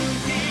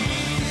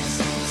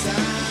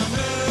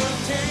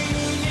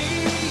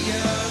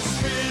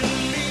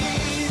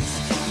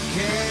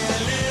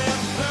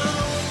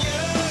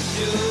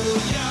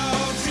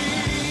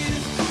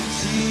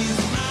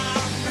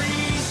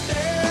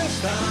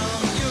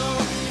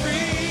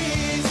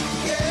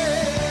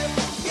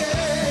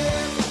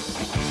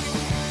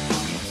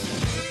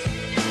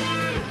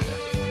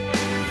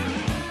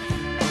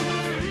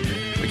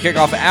kick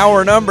off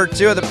hour number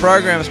 2 of the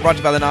program. It's brought to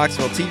you by the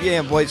Knoxville TVA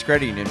Employees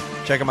Credit Union.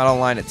 Check them out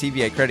online at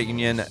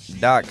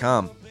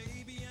tvacreditunion.com.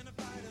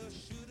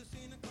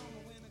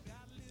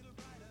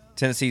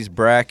 Tennessee's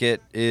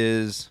bracket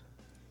is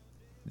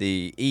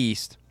the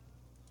East.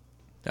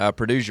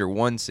 Purdue's your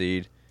 1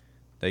 seed.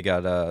 They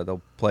got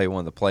they'll play one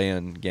of the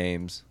play-in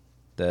games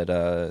that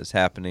is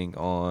happening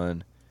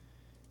on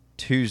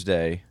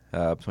Tuesday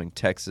between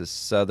Texas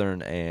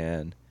Southern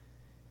and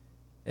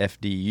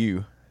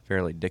FDU,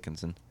 Fairleigh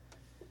Dickinson.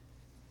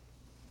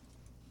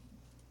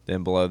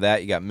 Then below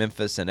that, you got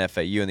Memphis and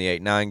FAU in the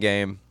 8-9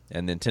 game.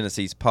 And then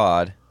Tennessee's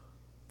pod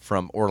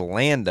from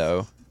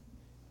Orlando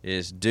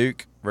is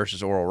Duke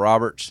versus Oral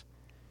Roberts.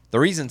 The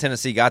reason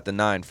Tennessee got the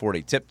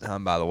 9:40 tip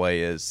time, by the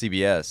way, is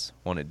CBS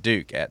wanted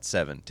Duke at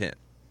 7:10.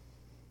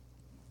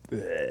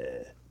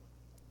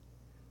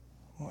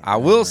 I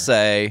will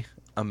say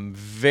I'm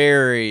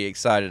very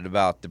excited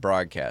about the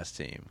broadcast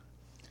team.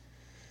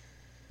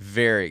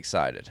 Very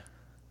excited.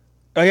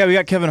 Oh, yeah, we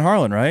got Kevin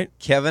Harlan, right?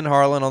 Kevin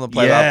Harlan on the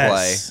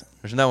play-by-play. Yes.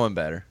 There's no one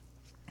better.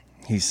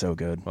 He's so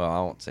good. Well, I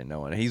won't say no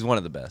one. He's one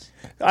of the best.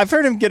 I've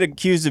heard him get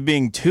accused of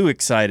being too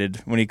excited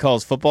when he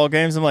calls football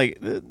games. I'm like,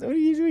 what are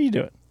you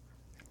doing?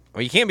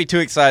 Well, you can't be too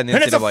excited in the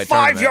And it's a NCAA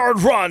tournament.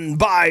 5-yard run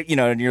by,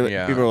 and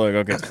Yeah. people are like,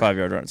 okay, it's a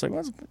 5-yard run. It's like,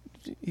 well,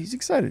 he's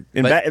excited.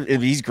 But-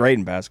 He's great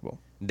in basketball.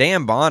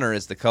 Dan Bonner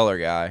is the color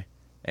guy,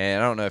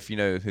 and I don't know if you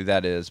know who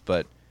that is,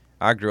 but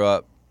I grew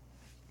up,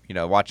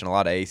 watching a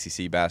lot of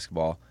ACC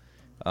basketball,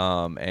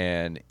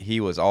 and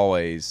he was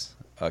always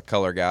a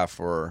color guy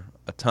for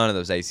a ton of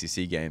those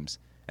ACC games.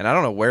 And I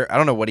don't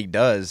know what he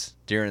does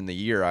during the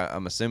year.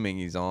 I'm assuming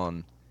he's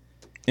on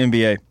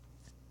NBA.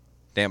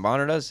 Dan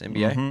Bonner does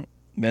NBA. Mhm.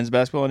 Men's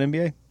basketball and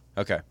NBA.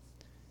 Okay,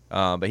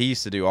 but he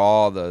used to do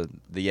all the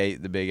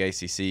big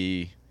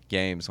ACC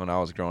games when I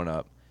was growing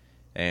up,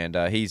 and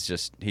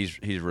he's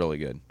really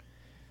good.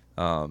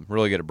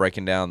 Really good at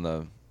breaking down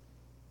the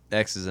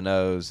X's and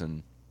O's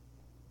and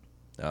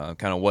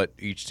kind of what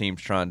each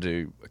team's trying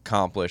to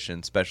accomplish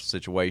in special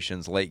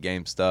situations, late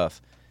game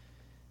stuff.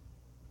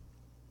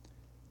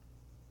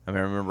 I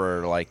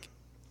remember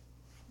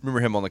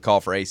him on the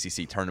call for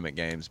ACC tournament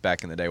games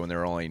back in the day when there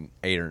were only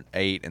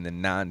 8 and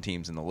then 9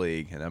 teams in the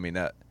league, and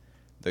that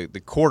the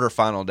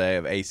quarterfinal day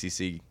of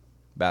ACC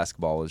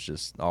basketball was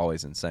just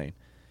always insane.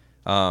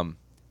 So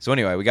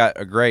anyway, we got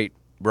a great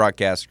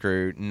broadcast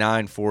crew.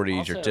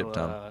 9:40 is your tip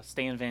time.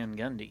 Stan Van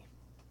Gundy.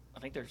 I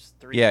think there's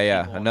 3.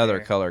 Yeah, people on another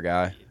there. color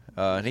guy.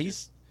 And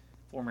he's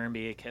Former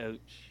NBA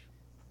coach.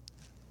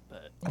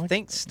 But I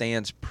think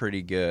Stan's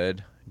pretty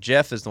good.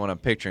 Jeff is the one I'm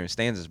picturing.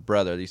 Stan's his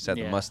brother. He used to have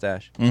the Yeah.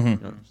 mustache.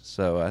 Mm-hmm.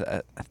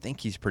 So I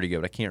think he's pretty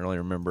good. But I can't really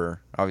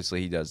remember.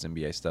 Obviously, he does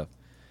NBA stuff.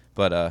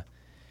 But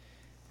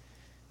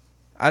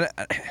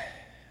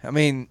I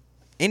mean,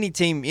 any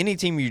team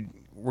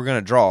we're going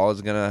to draw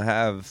is going to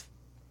have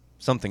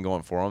something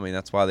going for them. I mean,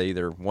 that's why they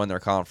either won their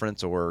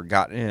conference or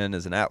got in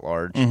as an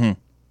at-large. Mm-hmm.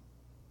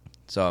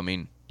 So, I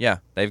mean, yeah,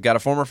 they've got a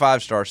former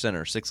 5-star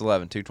center,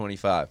 6'11",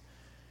 225.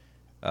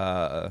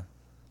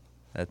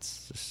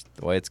 That's just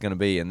the way it's going to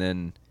be. And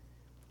then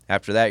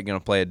after that, you're going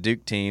to play a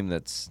Duke team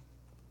that's,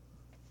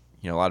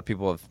 a lot of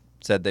people have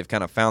said they've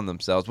kind of found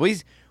themselves. We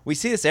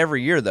see this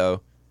every year,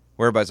 though,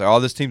 where everybody's like, oh,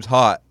 this team's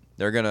hot.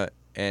 They're going to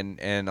 –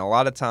 and a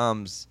lot of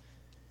times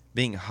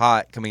being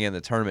hot coming in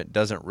the tournament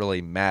doesn't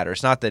really matter.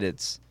 It's not that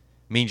it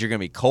means you're going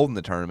to be cold in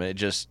the tournament. It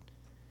just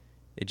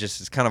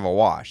is kind of a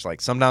wash.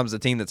 Like sometimes the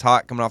team that's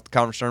hot coming off the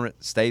conference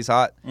tournament stays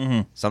hot.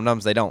 Mm-hmm.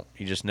 Sometimes they don't.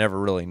 You just never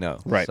really know.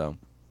 Right. So,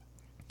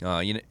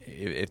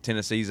 if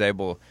Tennessee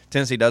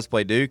does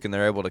play Duke and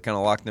they're able to kind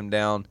of lock them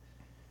down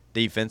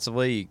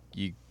defensively,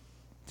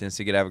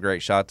 Tennessee could have a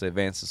great shot to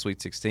advance the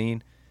Sweet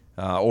 16.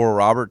 Oral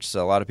Roberts,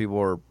 a lot of people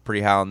are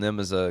pretty high on them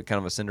as a kind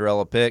of a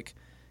Cinderella pick.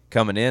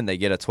 Coming in, they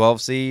get a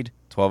 12 seed.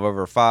 12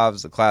 over 5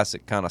 is the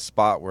classic kind of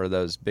spot where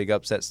those big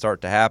upsets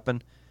start to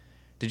happen.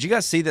 Did you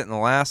guys see that in the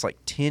last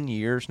 10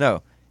 years?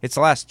 No, it's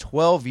the last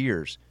 12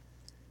 years.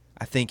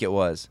 I think it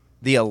was.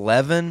 The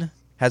 11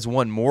 has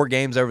won more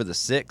games over the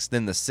 6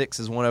 than the 6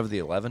 has won over the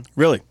 11.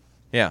 Really?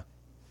 Yeah.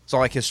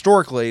 So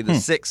historically, the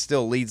 6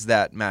 still leads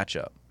that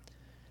matchup.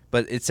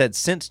 But it said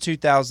since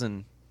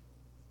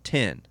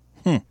 2010,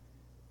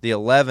 the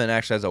 11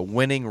 actually has a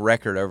winning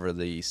record over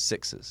the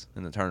 6s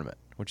in the tournament,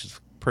 which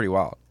is pretty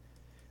wild.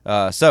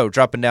 So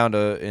dropping down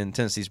in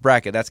Tennessee's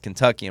bracket, that's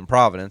Kentucky and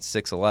Providence,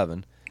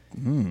 6-11.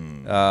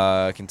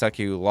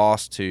 Kentucky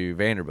lost to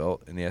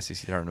Vanderbilt in the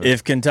SEC tournament.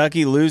 If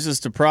Kentucky loses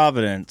to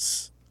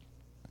Providence,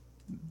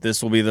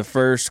 this will be the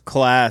first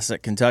class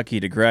at Kentucky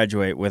to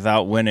graduate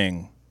without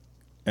winning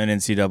an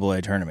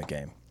NCAA tournament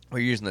game. We're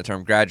using the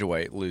term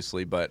graduate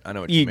loosely, but I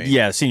know what you mean.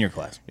 Yeah, senior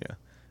class. Yeah.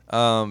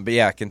 But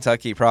yeah,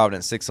 Kentucky,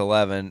 Providence,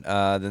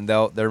 6-11. Then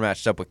they're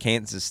matched up with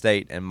Kansas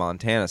State and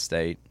Montana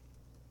State.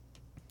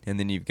 And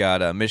then you've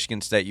got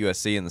Michigan State,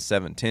 USC in the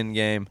 7-10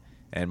 game,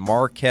 and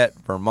Marquette,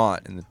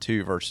 Vermont in the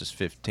 2 versus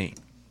 15.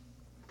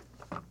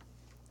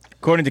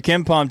 According to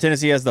KenPom,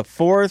 Tennessee has the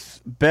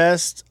 6th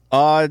best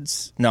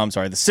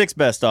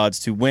odds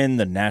to win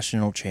the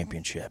national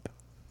championship.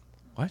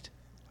 What?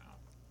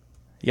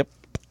 Yep.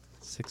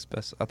 Sixth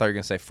best. I thought you were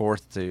gonna say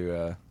fourth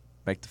to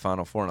make the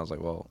Final Four, and I was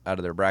like, well, out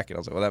of their bracket, I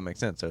was like, well, that makes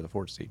sense. They're the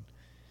fourth seed.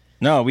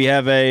 No, we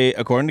have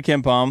according to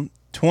KenPom,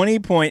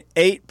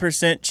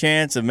 20.8%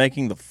 chance of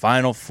making the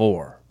Final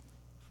Four.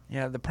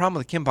 Yeah, the problem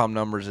with the KenPom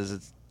numbers is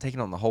it's taking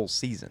on the whole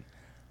season.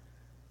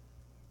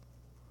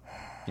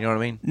 You know what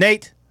I mean?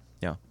 Nate.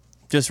 Yeah.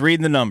 Just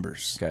reading the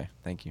numbers. Okay,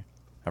 thank you.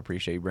 I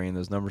appreciate you bringing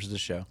those numbers to the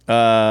show.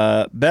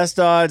 Best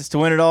odds to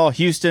win it all,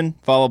 Houston,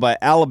 followed by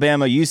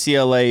Alabama,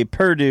 UCLA,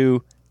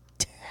 Purdue,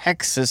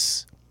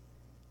 Texas,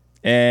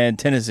 and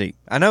Tennessee.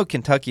 I know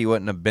Kentucky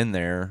wouldn't have been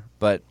there,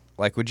 but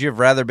like, would you have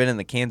rather been in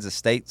the Kansas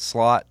State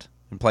slot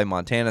and play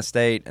Montana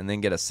State and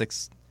then get a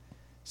 6th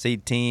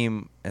seed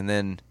team and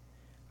then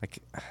like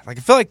I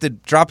feel like the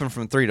dropping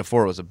from 3 to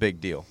 4 was a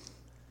big deal.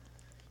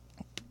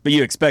 But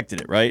you expected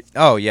it, right?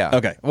 Oh yeah.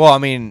 Okay. Well, I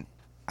mean,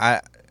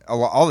 a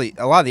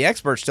lot of the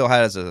experts still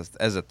had it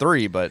as a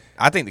 3, but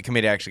I think the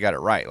committee actually got it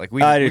right. Like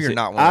we are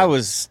not. I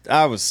was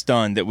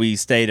stunned that we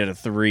stayed at a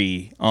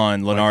 3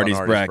 on Lenardi's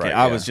bracket.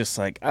 I was just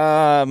like,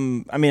 I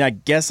mean, I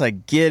guess I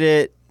get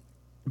it,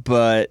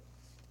 but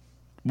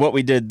what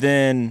we did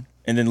then,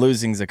 and then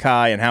losing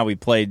Zakai and how we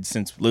played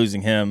since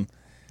losing him,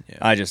 yeah.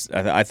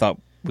 I thought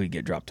we'd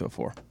get dropped to a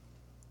 4.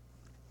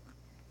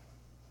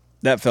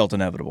 That felt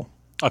inevitable.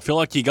 I feel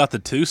like you got the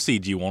 2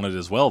 seed you wanted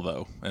as well,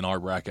 though, in our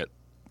bracket.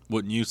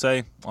 Wouldn't you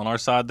say, on our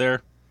side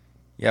there?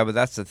 Yeah, but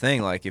that's the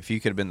thing. Like, if you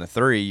could have been the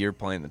 3, you're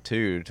playing the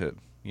 2 to,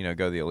 go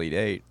to the Elite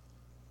 8.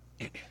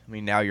 I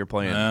mean, now you're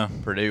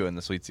playing Purdue in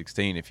the Sweet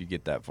 16 if you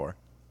get that far.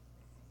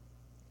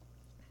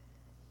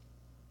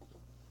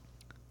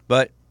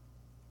 But,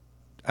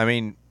 I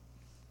mean,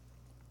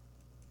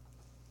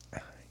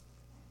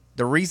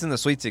 the reason the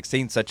Sweet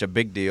 16 is such a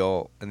big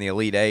deal in the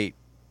Elite 8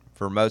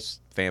 for most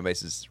fan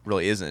bases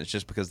really isn't. It's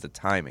just because of the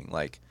timing.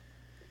 Like,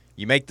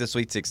 you make the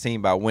Sweet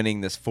 16 by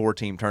winning this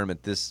 4-team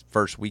tournament this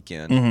first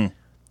weekend,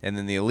 and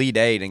then the Elite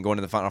 8 and going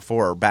to the Final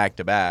Four are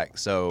back-to-back.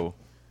 So,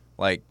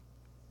 like,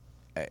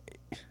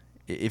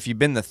 if you've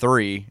been the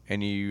 3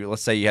 and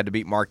let's say you had to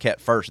beat Marquette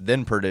first,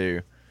 then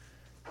Purdue,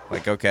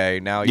 like,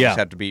 okay, now you just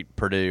have to beat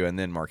Purdue and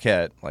then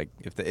Marquette. Like,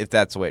 if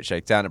that's the way it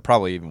shakes out, it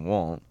probably even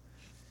won't.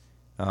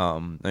 I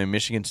mean,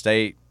 Michigan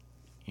State,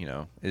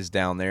 is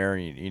down there.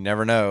 You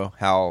never know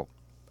how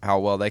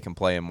well they can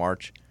play in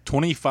March.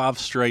 25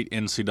 straight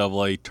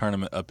NCAA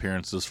tournament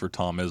appearances for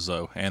Tom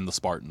Izzo and the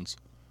Spartans.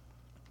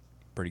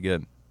 Pretty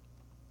good.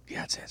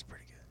 Yeah, I'd say it's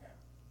pretty good.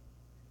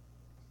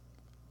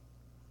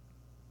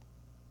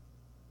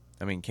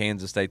 I mean,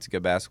 Kansas State's a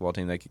good basketball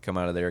team. They could come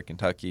out of there.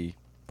 Kentucky,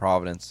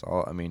 Providence.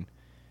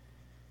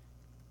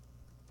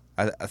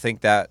 I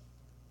think that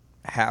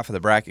half of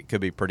the bracket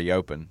could be pretty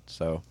open.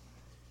 So,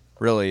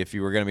 really, if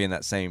you were going to be in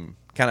that same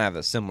kind of have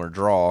a similar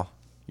draw,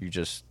 you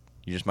just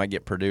might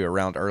get Purdue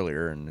around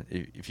earlier, and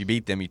if you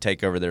beat them, you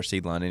take over their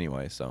seed line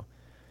anyway. So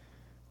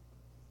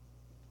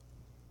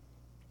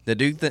the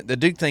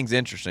Duke thing's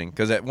interesting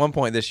because at one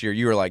point this year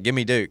you were like, "Give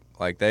me Duke,"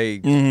 like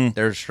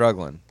they're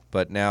struggling,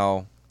 but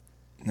now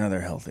they're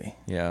healthy.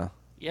 Yeah.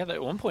 Yeah, but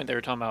at one point they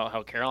were talking about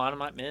how Carolina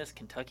might miss,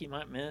 Kentucky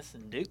might miss,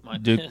 and Duke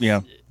might miss.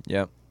 Yeah.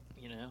 Yep.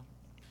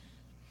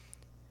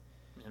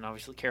 And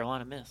obviously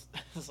Carolina missed,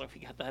 so we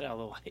got that out of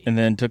the way. And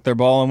then took their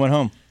ball and went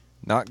home.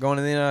 Not going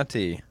to the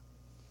NIT.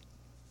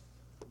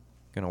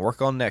 Going to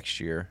work on next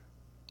year.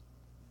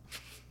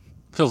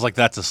 Feels like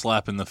that's a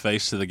slap in the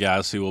face to the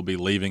guys who will be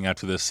leaving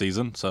after this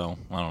season, so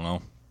I don't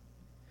know.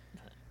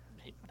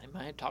 They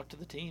might have talked to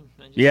the team.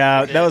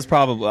 Yeah, that was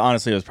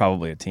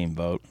probably a team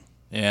vote.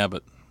 Yeah,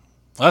 but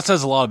that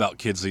says a lot about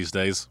kids these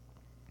days.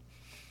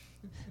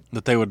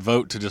 That they would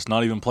vote to just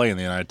not even play in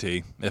the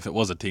NIT if it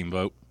was a team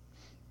vote.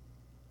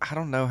 I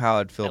don't know how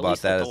I'd feel about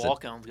that as a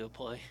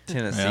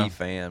Tennessee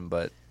fan,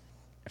 but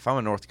if I'm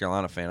a North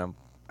Carolina fan,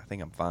 I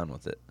think I'm fine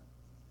with it.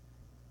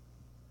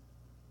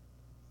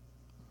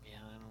 Yeah,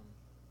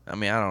 I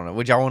mean, I don't know.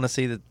 Would y'all want to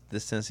see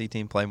this Tennessee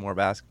team play more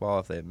basketball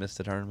if they had missed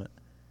the tournament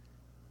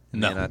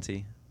in the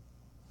NIT?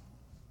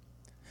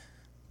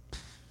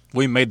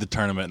 We made the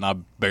tournament, and I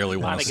barely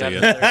want to see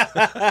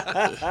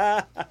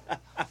it.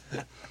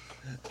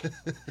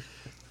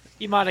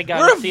 You might have got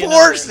We're to see a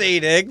 4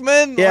 seed,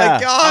 Hickman. Yeah. My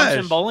gosh.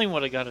 Thompson Bowling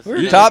would have got us.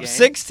 We're top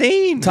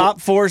 16.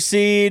 Top 4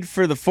 seed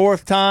for the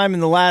 4th time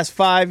in the last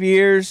 5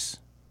 years.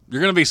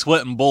 You're going to be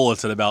sweating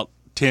bullets at about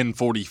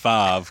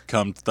 10:45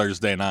 come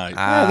Thursday night.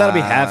 That'll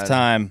be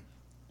halftime.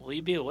 Will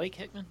you be awake,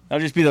 Hickman?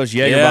 That'll just be those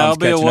Jaeger I'll bombs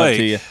be catching awake. up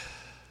to you.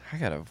 I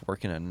got to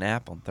work in a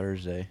nap on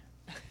Thursday.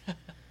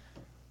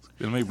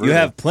 You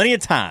have plenty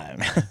of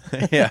time.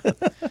 Yeah.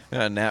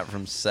 Got a nap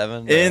from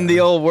 7 in the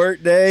old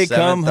work day,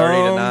 come 7:30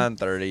 home,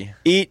 to 9:30.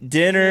 eat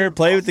dinner,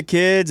 play with the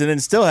kids, and then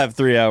still have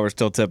 3 hours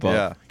till tip off.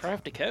 Yeah. Probably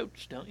have to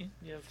coach, don't you?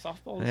 You have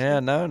softball? Yeah,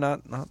 no,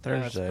 not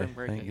Thursday. spring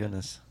break Thank again.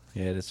 goodness.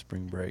 Yeah, it is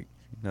spring break.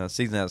 No, the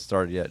season hasn't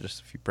started yet,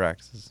 just a few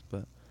practices.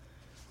 But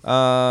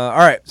all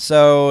right,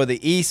 so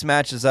the East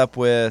matches up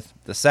with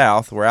the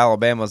South, where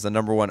Alabama's the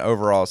number 1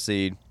 overall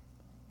seed.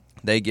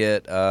 They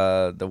get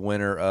the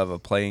winner of a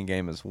playing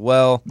game as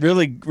well.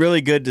 Really,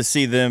 really good to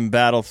see them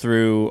battle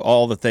through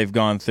all that they've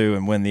gone through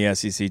and win the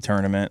SEC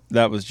tournament.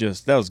 That was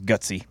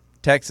gutsy.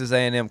 Texas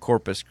A&M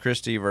Corpus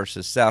Christi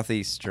versus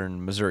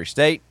Southeastern Missouri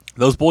State.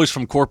 Those boys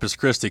from Corpus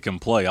Christi can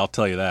play, I'll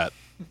tell you that.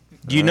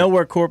 Do you know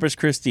where Corpus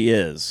Christi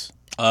is?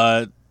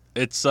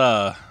 It's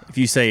If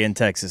you say in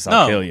Texas,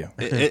 I'll kill you.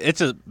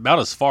 It's about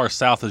as far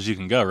south as you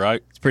can go,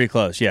 right? It's pretty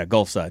close. Yeah,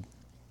 Gulf side.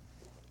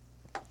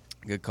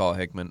 Good call,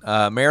 Hickman.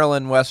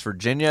 Maryland, West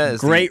Virginia is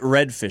great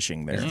red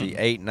fishing there. It's the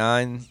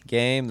 8-9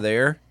 game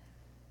there.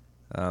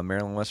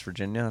 Maryland, West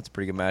Virginia. That's a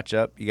pretty good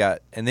matchup.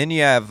 And then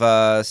you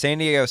have San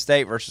Diego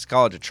State versus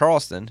College of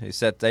Charleston, who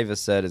Seth Davis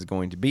said is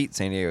going to beat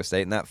San Diego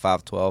State in that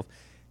 5-12.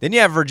 Then you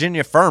have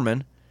Virginia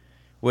Furman,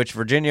 which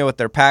Virginia with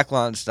their pack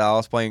line style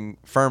is playing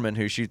Furman,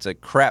 who shoots a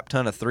crap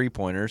ton of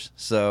three-pointers.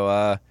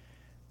 So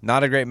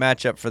not a great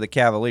matchup for the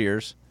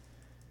Cavaliers.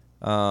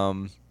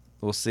 We'll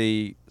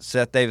see.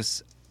 Seth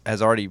Davis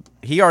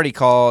already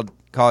called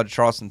College of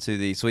Charleston to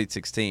the Sweet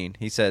 16.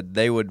 He said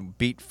they would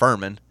beat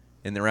Furman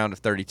in the round of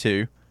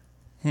 32.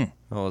 That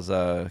was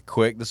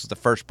quick. This was the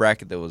first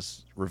bracket that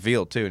was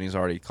revealed, too, and he's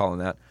already calling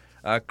that.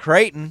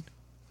 Creighton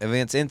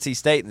against NC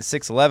State in the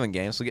 6-11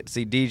 game, so we get to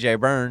see DJ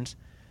Burns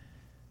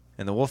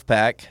and the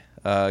Wolfpack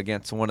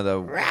against one of the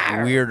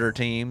weirder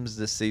teams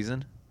this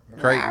season,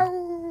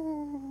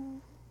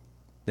 Creighton.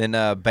 Then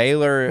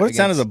Baylor. What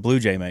sound does a Blue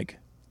Jay make?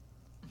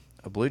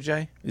 A Blue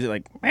Jay? Is it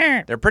like?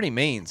 They're pretty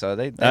mean, so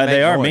they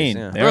are noise, mean.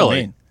 Yeah. They're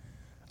Really? mean.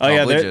 Oh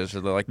yeah, Blue Jays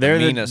are like they're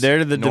the meanest.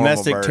 They're the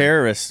domestic bird.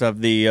 terrorists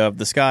of the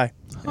sky.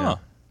 Huh.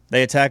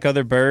 They attack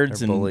other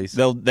birds They're bullies.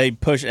 and they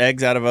push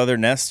eggs out of other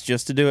nests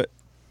just to do it.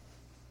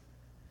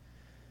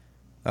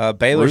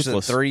 Baylor's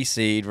Ruthless. a 3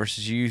 seed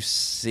versus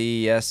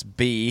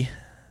UCSB,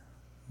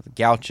 the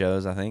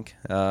Gauchos, I think,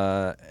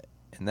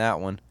 in that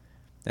one.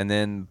 And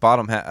then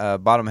bottom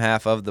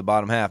half of the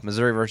bottom half,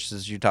 Missouri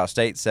versus Utah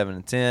State,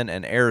 7-10,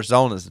 and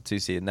Arizona's the 2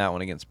 seed in that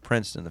one against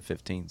Princeton, the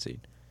 15 seed.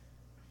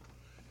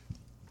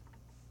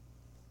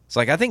 It's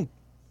like I think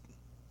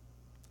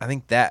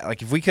that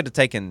like if we could have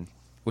taken,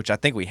 which I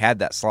think we had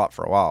that slot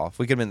for a while, if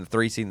we could have been the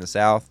 3 seed in the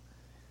South,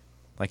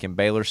 like in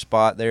Baylor's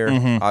spot there,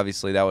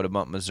 obviously that would have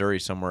bumped Missouri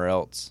somewhere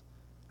else.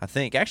 I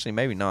think actually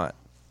maybe not,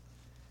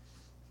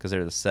 because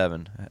they're the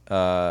 7.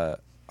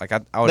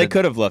 They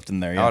could have left them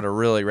there. Yeah. I would have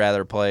really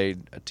rather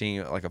played a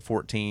team like a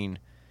 14.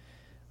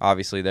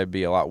 Obviously, they'd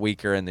be a lot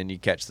weaker, and then you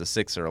catch the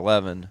 6 or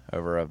 11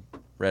 over a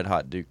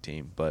red-hot Duke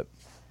team. But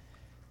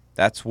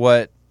that's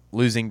what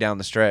losing down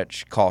the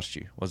stretch cost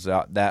you, was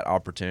that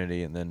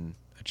opportunity and then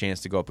a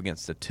chance to go up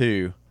against the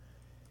 2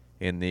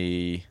 in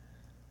the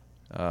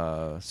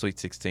Sweet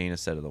 16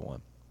 instead of the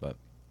 1. But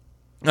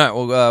all right,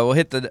 we'll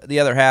hit the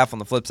other half on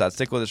the flip side.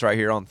 Stick with us right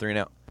here on 3 and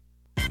Out.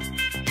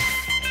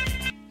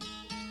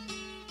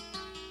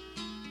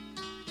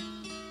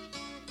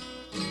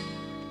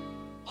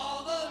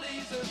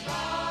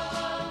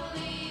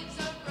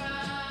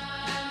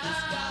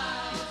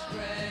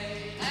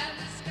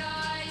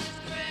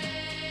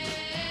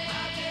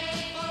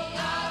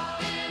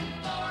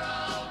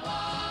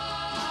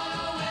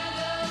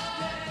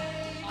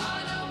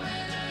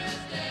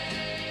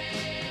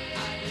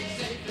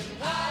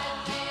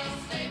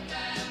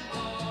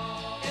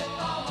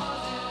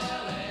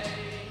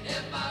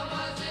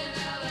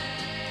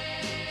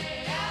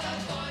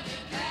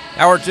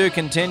 Hour 2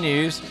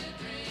 continues.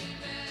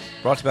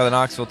 Brought to you by the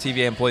Knoxville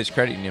TVA Employees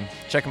Credit Union.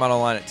 Check them out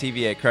online at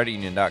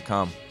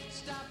tvacreditunion.com.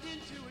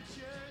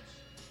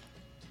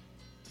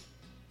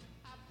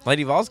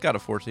 Lady Vols got a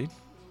 4 seed.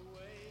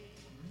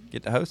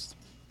 Get to host.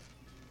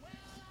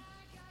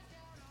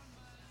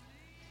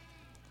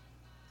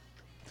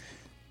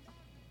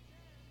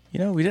 You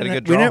know, we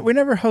good draw. we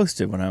never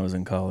hosted when I was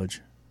in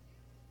college.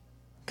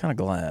 Kind of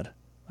glad.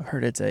 I've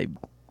heard it's a.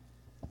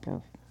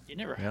 You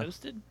never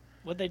hosted?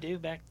 What'd they do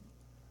back?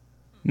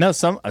 No,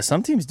 some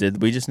teams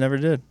did. We just never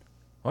did.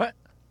 What?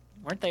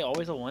 Weren't they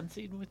always a 1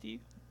 seed with you?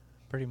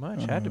 Pretty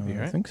much. Had to be,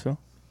 right? I think so.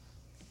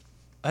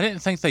 I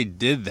didn't think they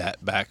did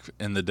that back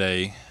in the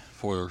day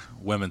for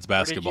women's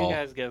basketball. Where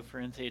did you guys go for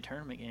NCAA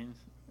tournament games?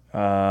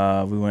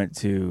 We went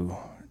to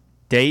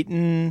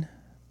Dayton,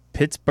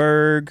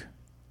 Pittsburgh.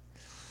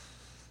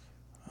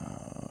 We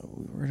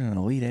were in an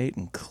Elite 8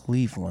 in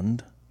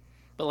Cleveland.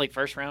 But like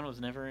first round was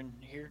never in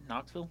here,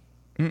 Knoxville?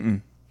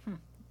 Mm-mm.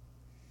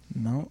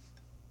 No,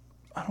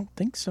 I don't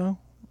think so.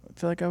 I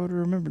feel like I would have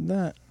remembered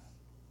that.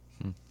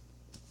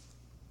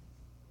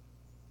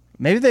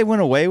 Maybe they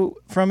went away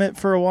from it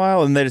for a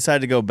while and they decided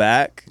to go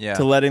back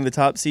to letting the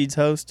top seeds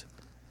host.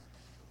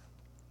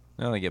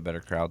 No, they get better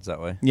crowds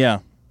that way. Yeah.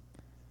 I'm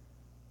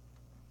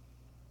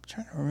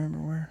trying to remember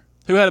where.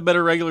 Who had a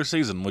better regular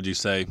season, would you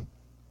say?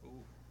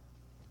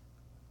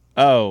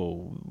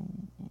 Oh,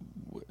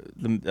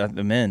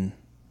 the men,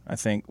 I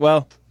think.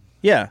 Well,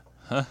 yeah.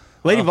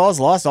 Lady Vols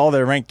lost all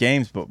their ranked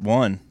games but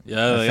one.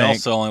 Yeah, they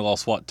also only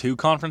lost, 2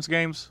 conference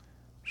games?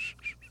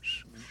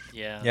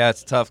 Yeah. Yeah,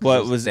 it's tough.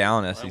 Well, It it was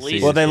down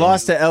SEC. Well, they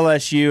lost to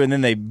LSU, and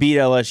then they beat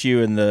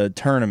LSU in the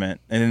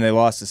tournament, and then they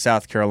lost to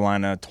South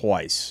Carolina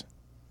twice.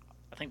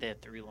 I think they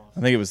had 3 losses.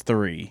 I think it was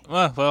 3.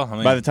 Well, I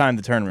mean, by the time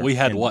the tournament we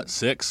had ended.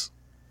 6?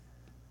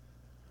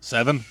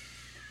 7?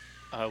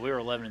 We were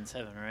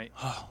 11-7, right?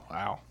 Oh,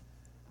 wow.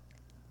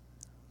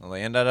 Well,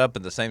 they ended up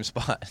in the same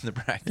spot in the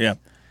bracket. Yeah.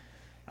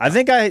 I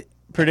think I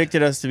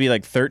predicted us to be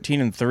like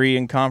 13-3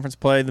 in conference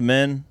play, the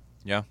men.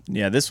 Yeah.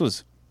 Yeah, this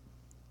was...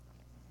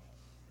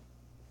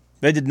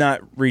 They did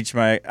not reach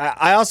my...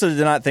 I also did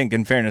not think,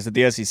 in fairness, that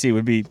the SEC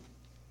would be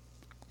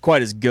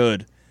quite as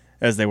good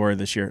as they were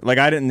this year. Like,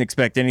 I didn't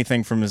expect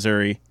anything from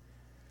Missouri.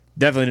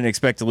 Definitely didn't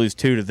expect to lose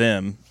 2 to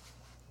them.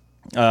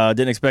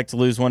 Didn't expect to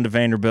lose 1 to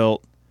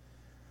Vanderbilt.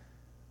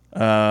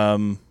 God,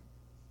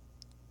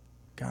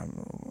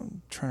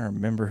 I'm trying to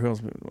remember who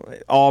else.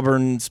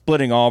 Auburn,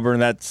 splitting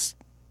Auburn. That's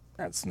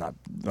not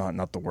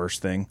the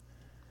worst thing.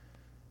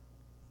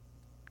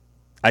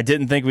 I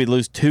didn't think we'd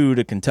lose 2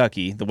 to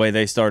Kentucky the way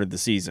they started the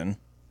season.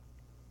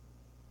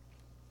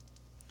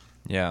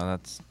 Yeah,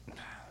 that's.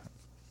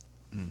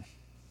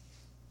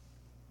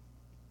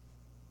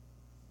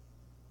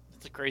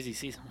 It's a crazy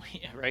season,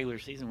 regular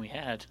season we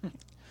had.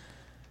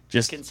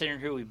 Just considering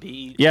who we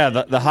beat. Yeah,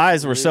 the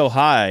highs were so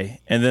high,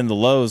 and then the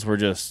lows were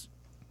just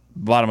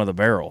bottom of the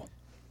barrel.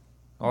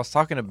 I was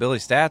talking to Billy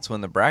Stats when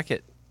the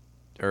bracket,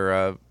 or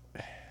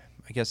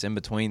I guess in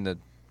between the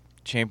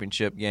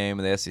championship game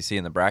and the SEC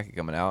and the bracket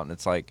coming out, and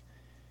it's like,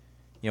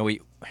 we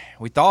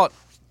thought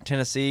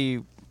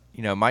Tennessee,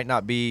 might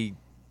not be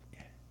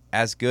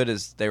as good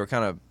as they were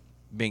kind of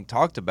being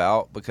talked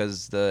about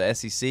because the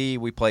SEC,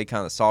 we played kind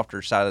of the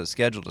softer side of the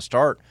schedule to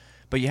start,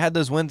 but you had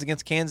those wins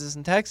against Kansas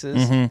and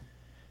Texas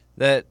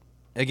that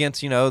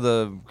against,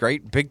 the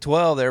great Big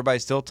 12 that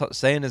everybody's still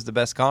saying is the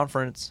best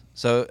conference.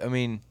 So, I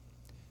mean,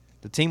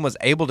 the team was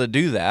able to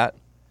do that.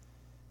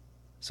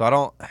 So I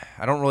don't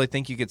really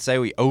think you could say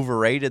we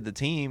overrated the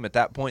team at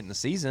that point in the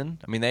season.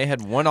 I mean, they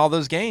had won all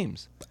those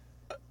games.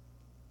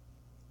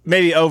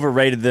 Maybe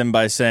overrated them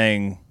by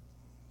saying,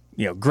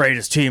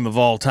 greatest team of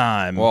all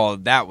time. Well,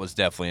 that was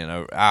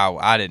definitely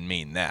I didn't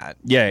mean that.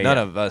 Yeah, None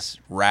of us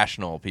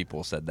rational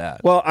people said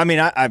that. Well, I mean,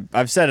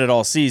 I've said it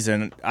all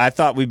season. I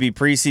thought we'd be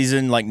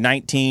preseason like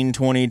 19,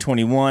 20,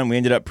 21. We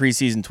ended up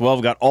preseason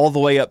 12, got all the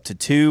way up to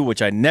 2,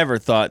 which I never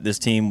thought this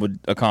team would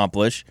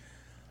accomplish.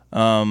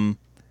 And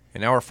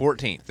now we're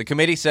 14th. The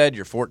committee said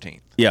you're 14th.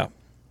 Yeah.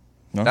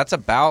 That's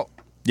about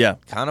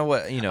kind of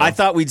what, I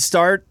thought we'd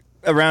start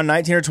around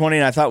 19 or 20,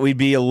 and I thought we'd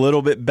be a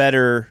little bit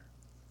better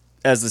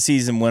as the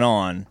season went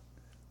on.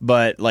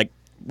 But, like,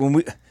 when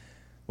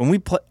we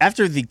play,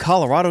 after the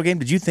Colorado game,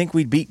 did you think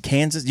we'd beat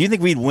Kansas? Do you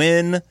think we'd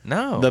win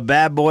the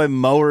Bad Boy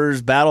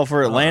Mowers battle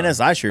for Atlantis?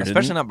 I sure didn't.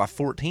 Especially not by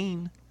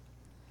 14.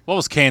 What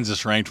was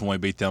Kansas ranked when we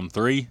beat them?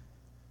 3,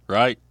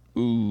 right?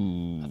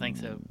 Ooh. I think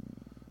so.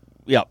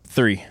 Yep,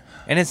 3.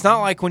 And it's not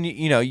like when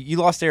you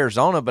lost to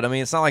Arizona, but I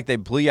mean, it's not like they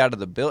blew you out of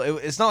the bill.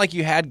 It's not like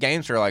you had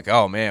games where like,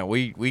 oh man,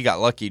 we got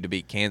lucky to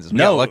beat Kansas. We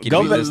got lucky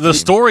to beat this the team.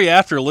 story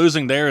after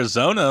losing to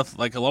Arizona,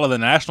 like a lot of the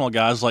national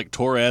guys like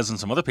Torres and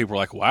some other people were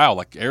like, wow,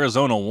 like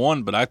Arizona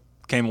won, but I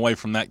came away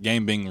from that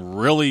game being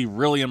really,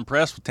 really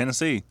impressed with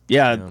Tennessee.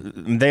 Yeah,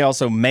 they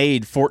also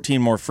made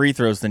 14 more free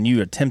throws than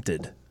you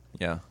attempted.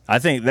 Yeah. I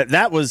think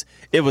those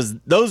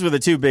were the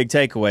 2 big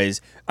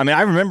takeaways. I mean,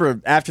 I remember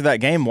after that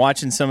game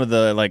watching some of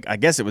the, like, I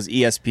guess it was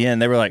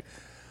ESPN, they were like,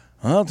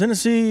 well,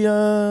 Tennessee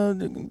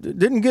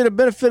didn't get a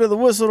benefit of the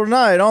whistle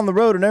tonight on the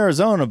road in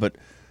Arizona, but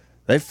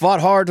they fought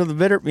hard to the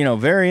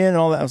very end and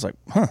all that. I was like,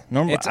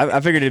 normal.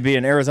 I figured it'd be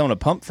an Arizona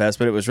pump fest,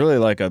 but it was really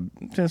like a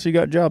Tennessee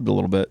got jobbed a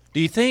little bit.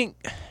 Do you think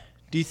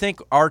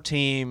our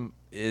team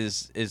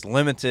is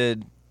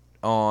limited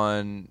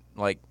on,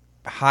 like,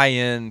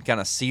 high-end kind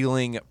of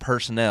ceiling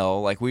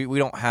personnel? Like we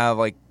don't have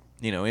like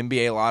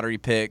NBA lottery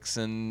picks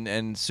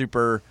and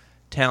super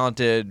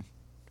talented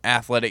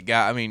athletic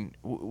guy. I mean,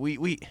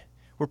 we're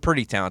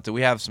pretty talented.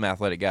 We have some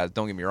athletic guys,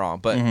 don't get me wrong,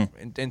 but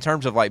in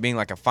terms of like being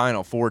like a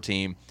Final Four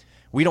team,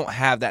 we don't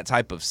have that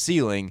type of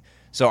ceiling.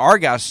 So our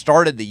guys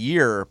started the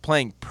year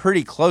playing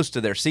pretty close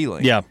to their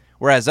ceiling. Yeah.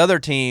 Whereas other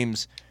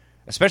teams,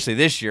 especially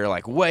this year,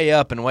 like way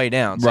up and way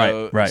down.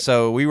 Right.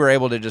 So we were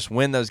able to just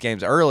win those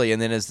games early,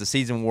 and then as the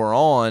season wore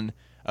on,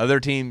 other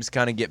teams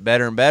kind of get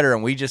better and better,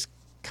 and we just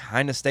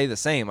kind of stay the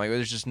same. Like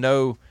there's just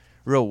no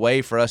real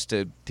way for us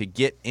to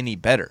get any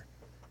better.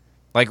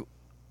 Like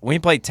when we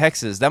played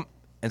Texas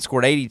and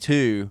scored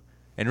 82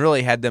 and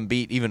really had them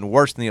beat even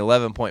worse than the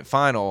 11-point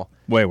final.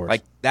 Way worse.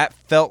 Like that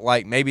felt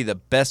like maybe the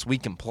best we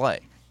can play.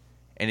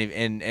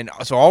 And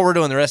so all we're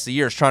doing the rest of the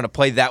year is trying to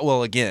play that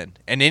well again.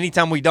 And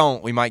anytime we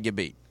don't, we might get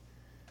beat.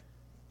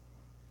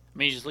 I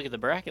mean, you just look at the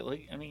bracket.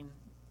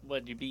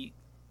 What you beat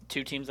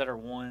 2 teams that are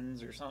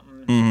 1s or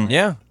something? Mm-hmm.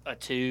 Yeah. A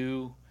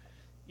 2,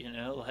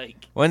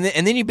 like. Well,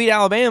 and then you beat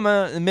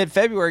Alabama in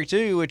mid-February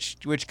too,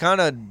 which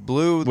kind of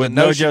blew with the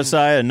no notion.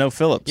 Josiah and no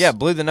Phillips. Yeah,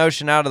 blew the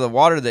notion out of the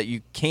water that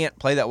you can't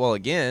play that well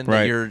again.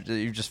 Right. That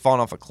you're just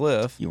falling off a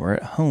cliff. You were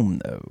at home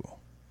though.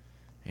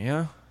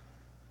 Yeah.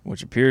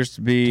 Which appears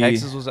to be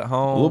Texas was at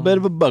home. A little bit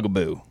of a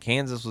bugaboo.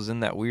 Kansas was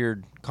in that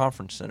weird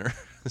conference center,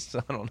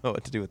 so I don't know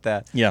what to do with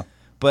that. Yeah.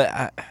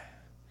 But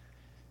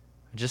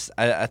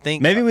I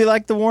think maybe we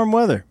like the warm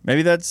weather.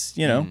 Maybe that's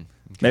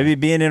maybe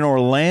being in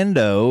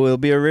Orlando will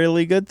be a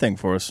really good thing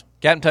for us.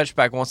 Captain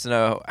Touchback wants to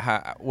know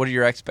what are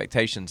your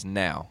expectations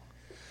now?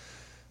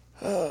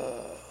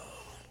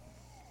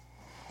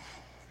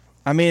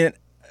 I mean,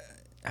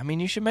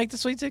 you should make the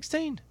Sweet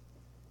 16.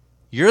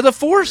 You're the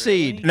 4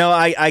 seed. No,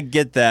 I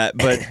get that,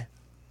 but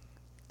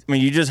I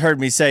mean, you just heard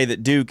me say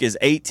that Duke is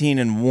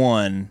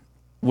 18-1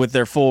 with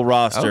their full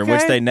roster, Okay.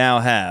 which they now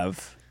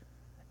have.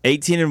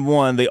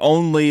 18-1. They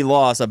only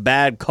lost a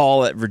bad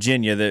call at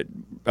Virginia that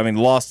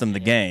lost them the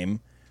game.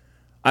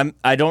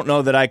 I don't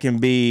know that I can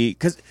be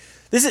because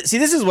this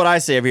is what I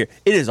say over here.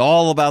 It is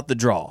all about the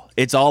draw.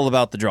 It's all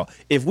about the draw.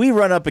 If we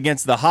run up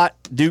against the hot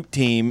Duke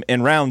team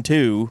in round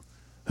 2,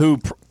 who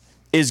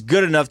is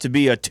good enough to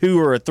be a 2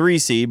 or a 3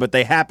 seed, but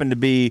they happen to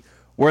be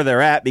where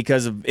they're at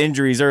because of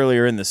injuries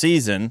earlier in the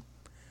season.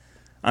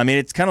 I mean,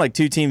 it's kind of like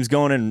two teams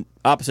going in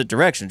opposite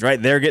directions,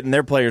 right? They're getting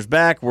their players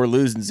back. We're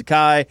losing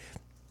Zakai.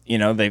 You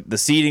know, the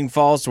seeding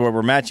falls to where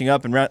we're matching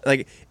up. And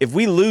like, if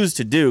we lose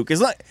to Duke, as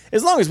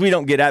long as we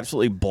don't get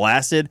absolutely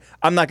blasted,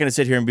 I'm not going to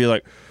sit here and be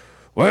like,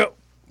 well,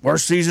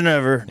 worst season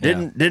ever.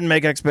 Yeah. Didn't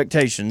make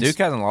expectations. Duke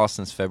hasn't lost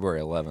since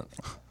February 11th.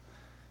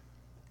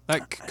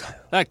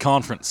 That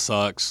conference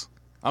sucks.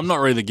 I'm not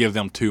ready to give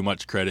them too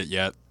much credit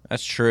yet.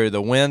 That's true.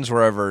 The wins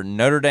were over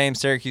Notre Dame,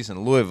 Syracuse,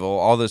 and Louisville.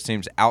 All those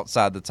teams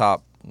outside the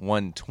top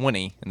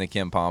 120 in the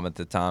KenPom at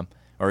the time,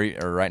 or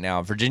right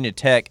now. Virginia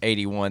Tech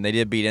 81. They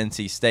did beat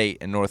NC State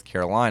and North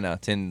Carolina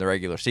to end the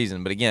regular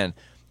season, but again,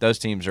 those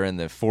teams are in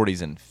the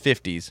 40s and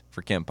 50s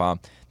for KenPom.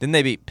 Then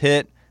they beat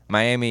Pitt,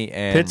 Miami,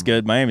 and Pitt's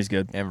good. Miami's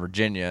good. and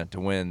Virginia to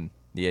win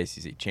the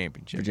ACC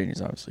championship.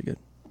 Virginia's obviously good.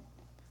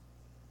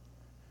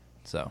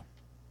 So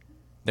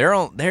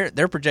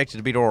they're projected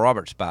to beat Oral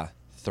Roberts by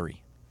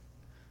 3.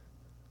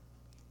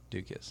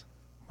 Duke is.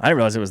 I didn't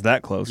realize it was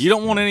that close. You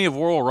don't want any of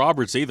Oral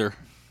Roberts either.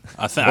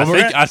 I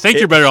Well, think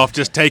you're better off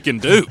just taking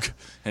Duke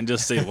and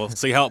just see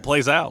how it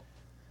plays out.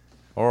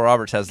 Oral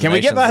Roberts has the Can we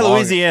get by nation's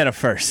Louisiana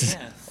first?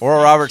 Yeah.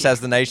 Oral Roberts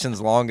has the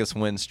nation's longest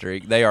win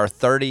streak. They are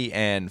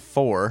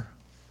 30-4.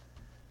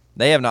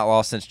 They have not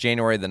lost since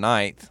January the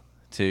 9th,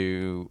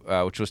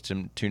 which was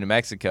to New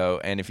Mexico.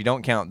 And if you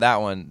don't count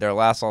that one, their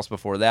last loss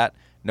before that,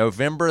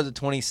 November the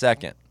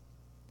 22nd.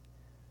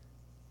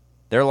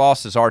 Their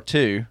losses are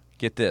to,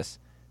 get this,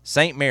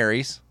 St.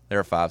 Mary's, they're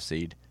a 5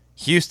 seed.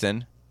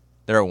 Houston,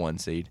 they're a 1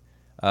 seed.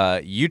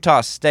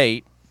 Utah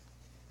State,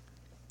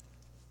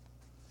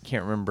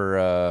 can't remember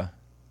if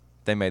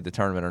they made the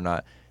tournament or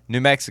not.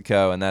 New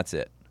Mexico, and that's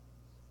it.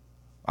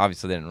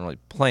 Obviously, they didn't really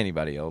play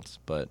anybody else,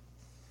 but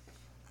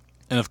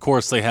And, of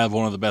course, they have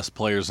one of the best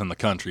players in the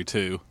country,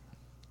 too.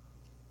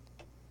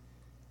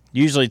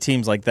 Usually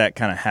teams like that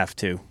kind of have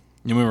to.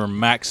 You remember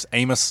Max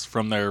Amos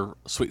from their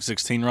Sweet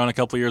 16 run a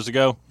couple years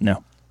ago?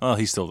 No. Oh,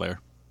 he's still there.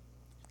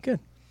 Good.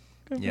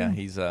 yeah,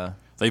 he's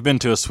They've been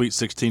to a Sweet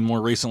 16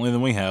 more recently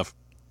than we have.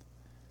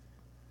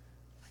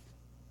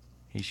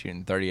 he's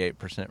shooting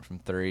 38% from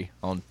 3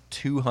 on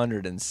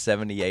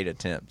 278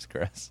 attempts,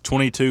 Chris.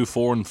 22,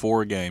 4, and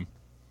 4 a game.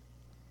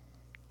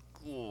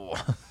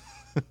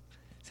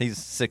 He's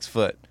 6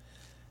 foot.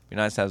 Be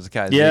nice to have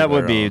Zakai Yeah, it Ziegler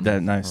would be on-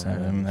 that nice to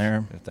have him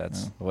there. if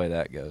that's the way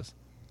that goes.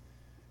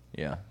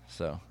 Yeah,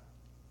 so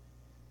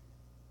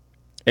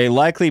A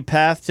likely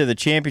path to the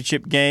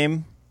championship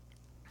game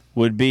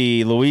would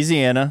be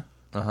Louisiana,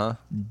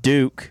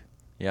 Duke,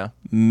 yeah.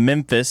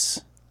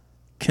 Memphis,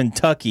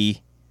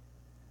 Kentucky,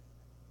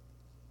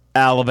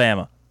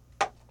 Alabama.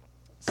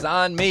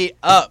 Sign me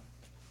up.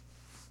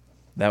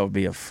 That would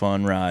be a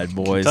fun ride,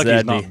 boys. Kentucky's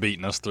That'd not be,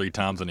 beating us 3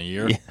 times in a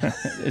year.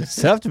 it's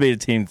tough to beat a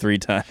team 3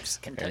 times.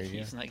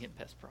 Kentucky's not getting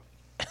past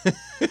profit.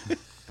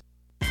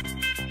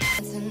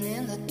 Dancing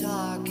in the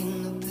dark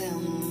in the pale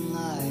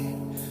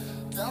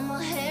moonlight. Done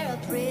my hair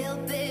up real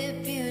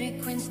big, beauty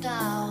queen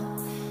style.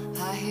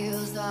 High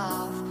heels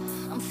off,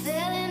 I'm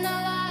feeling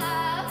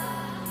alive.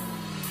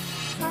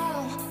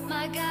 Oh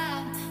my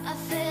God, I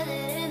feel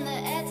it in the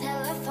air,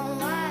 telephone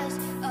wires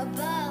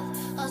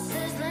above, all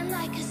sizzling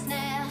like a snare.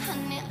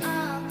 Honey,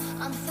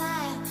 I'm on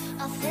fire,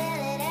 I feel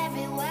it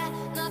everywhere.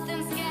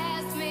 Nothing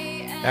scares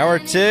me. Hour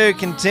 2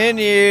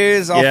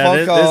 continues. All Yeah,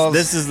 phone calls.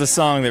 this is the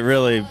song that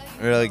really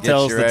really gets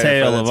tells you the ready for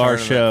tale the of our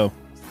tournament. show.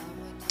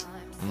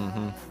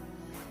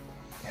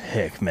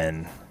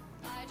 Hickman.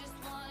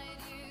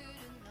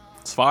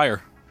 It's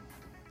fire.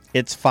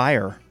 It's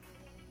fire.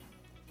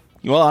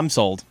 Well, I'm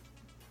sold.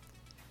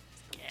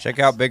 Check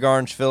out Big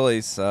Orange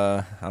Phillies.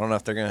 I don't know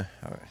if they're gonna.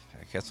 I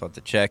guess we'll have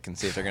to check and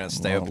see if they're gonna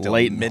stay up until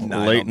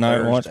midnight. late on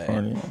night watch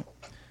Thursday. party.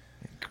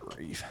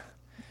 Grief.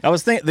 I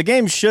was thinking the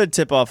game should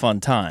tip off on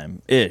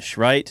time ish,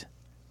 right?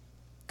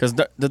 Because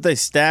did they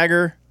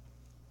stagger?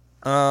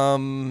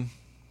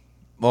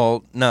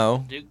 Well,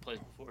 no, Duke plays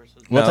before, so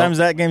What No. time does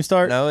that game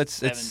start? no. It's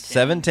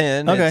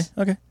 7:10. 7:10. Okay, It's-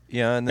 okay.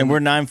 Yeah, and, then, And we're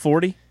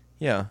 9:40.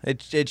 yeah.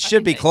 It I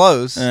should be think they-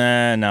 close.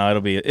 No,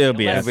 it'll be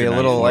Unless after be a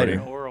little 9:40.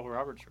 later. Oral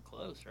Roberts are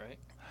close, right?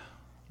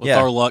 With Yeah.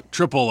 our luck,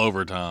 triple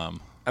overtime.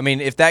 I mean,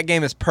 if that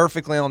game is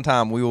perfectly on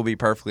time, we will be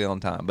perfectly on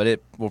time. But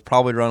it will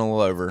probably run a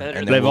little over. Better And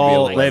than then They've we'll be a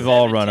all- little they've late.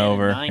 all run 7:10 and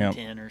over,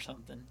 9:10 or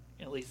something.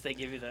 At least they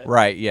give you that.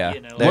 Right, yeah.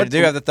 You know, They What-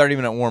 do have the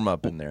 30-minute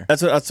warm-up in there.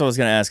 That's what I was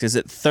going to ask. Is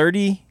it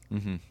 30?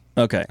 Mm-hmm.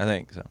 Okay, I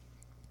think so.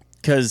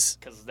 because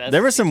 'Cause that's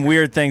there were the some secret.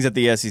 weird things at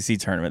the SEC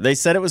tournament. They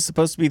said it was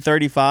supposed to be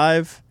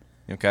 35,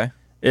 Okay.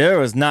 There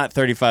was not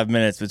 35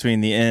 minutes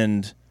between the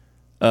end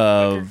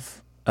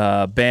of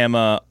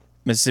Bama,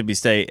 Mississippi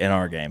State, and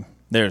our game.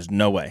 There's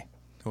no way.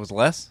 It was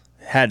less?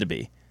 Had to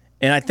be.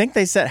 And I think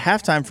they set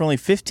halftime for only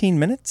 15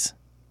 minutes.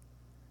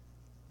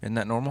 Isn't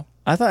that normal?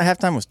 I thought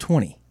halftime was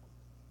 20.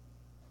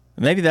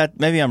 Maybe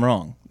I'm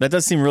wrong. That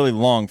does seem really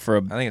long for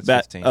a. I think it's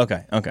 15.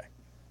 Okay.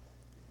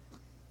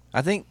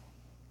 I think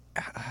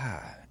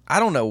I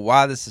don't know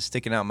why this is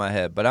sticking out in my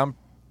head, but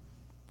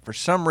for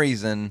some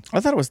reason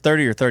I thought it was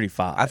 30 or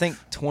 35. I think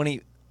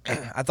 20.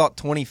 I thought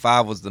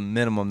 25 was the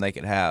minimum they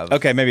could have.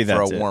 Okay, maybe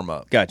that's for a warm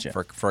up. Gotcha.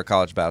 For a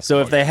college basketball.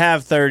 So if they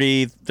have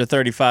 30 to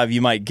 35,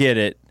 you might get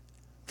it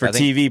for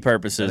TV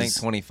purposes. I think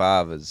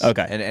 25 is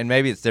okay, and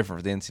maybe it's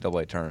different for the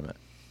NCAA tournament.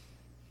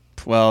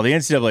 Well, the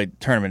NCAA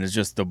tournament is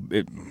just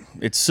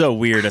it's so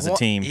weird as a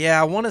team.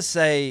 Yeah, I want to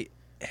say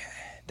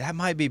that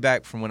might be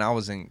back from when I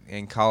was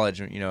in college.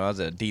 You know, I was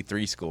at a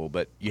D3 school,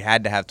 but you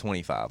had to have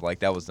 25.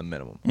 Like that was the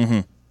minimum. Mm-hmm.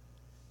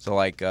 So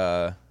like,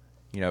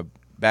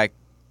 back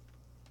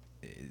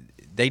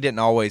they didn't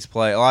always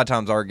play. A lot of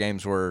times our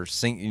games were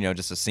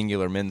just a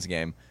singular men's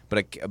game,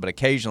 but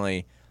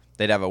occasionally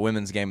they'd have a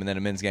women's game and then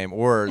a men's game,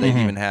 or they'd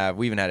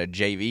we even had a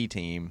JV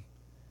team.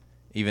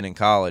 Even in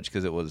college,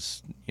 because it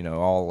was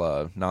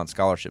all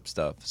non-scholarship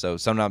stuff. So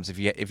sometimes if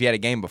you had a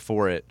game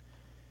before it,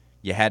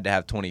 you had to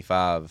have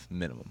 25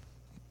 minimum.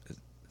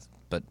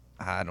 But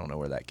I don't know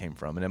where that came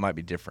from, and it might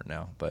be different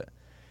now. But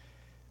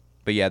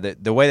yeah,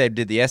 the way they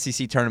did the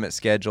SEC tournament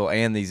schedule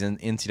and these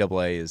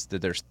NCAA is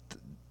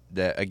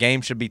that a game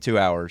should be 2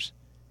 hours,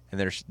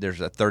 and there's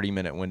a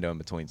 30-minute window in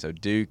between. So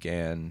Duke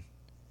and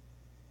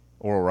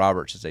Oral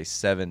Roberts is a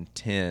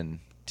 7:10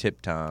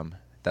 tip time.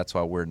 That's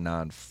why we're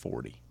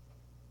 9:40.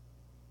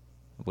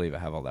 I believe I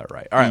have all that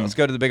right. All right, let's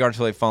go to the Big Orange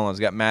Philly phone lines.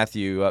 We've got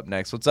Matthew up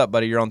next. What's up,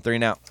 buddy? You're on 3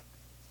 now.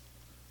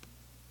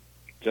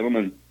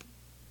 Gentlemen,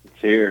 it's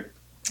here.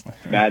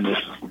 Madness.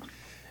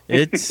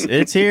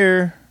 It's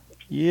here.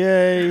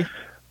 Yay.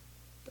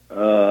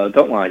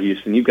 Don't lie,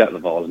 Houston. You've got the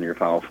Vols in your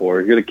Final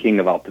Four. You're the king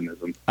of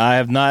optimism. I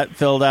have not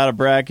filled out a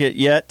bracket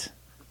yet.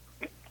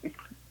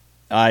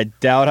 I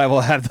doubt I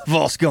will have the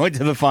Vols going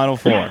to the Final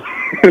Four.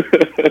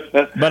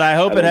 But I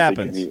hope it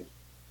happens.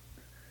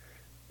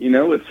 You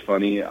know, it's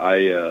funny.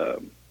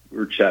 We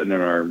were chatting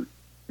in our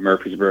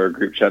Murfreesboro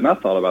group chat, and I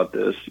thought about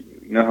this.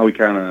 You know how we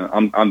kind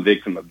of, I'm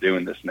victim of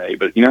doing this, Nate,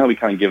 but you know how we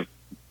kind of give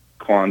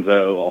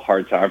Kwanzaa a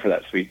hard time for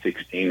that Sweet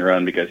 16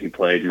 run because he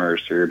played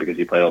Mercer, because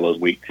he played all those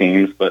weak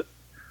teams. But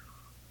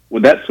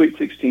would that Sweet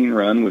 16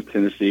 run with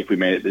Tennessee, if we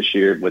made it this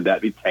year, would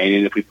that be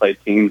tainted if we played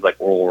teams like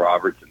Oral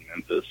Roberts and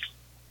Memphis?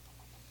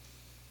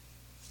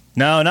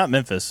 No, not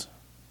Memphis.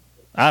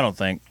 I don't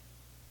think.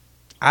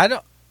 I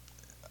don't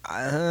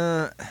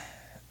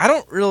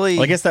really.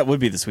 Well, I guess that would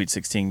be the Sweet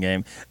 16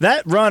 game.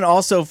 That run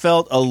also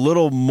felt a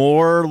little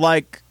more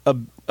like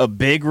a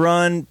big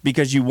run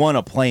because you won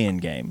a play-in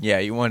game. Yeah,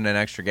 you won an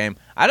extra game.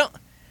 I don't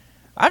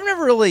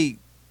really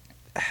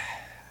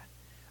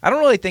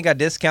think I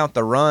discount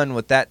the run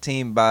with that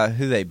team by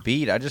who they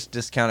beat. I just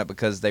discount it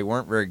because they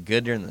weren't very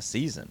good during the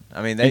season.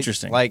 I mean,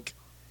 interesting.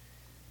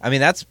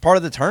 That's part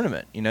of the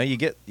tournament. You know, you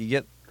get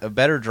a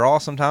better draw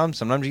sometimes.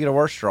 Sometimes you get a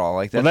worse draw.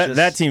 Like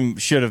that team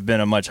should have been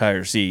a much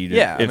higher seed.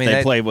 Yeah, if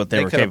they played what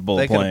they were capable of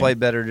playing. They could have played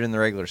better during the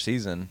regular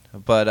season.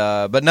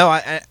 But no,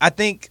 I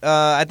think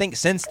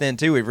since then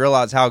too we've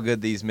realized how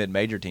good these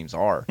mid-major teams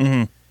are.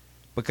 Mm-hmm.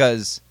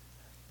 Because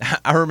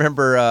I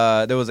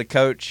remember there was a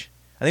coach.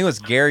 I think it was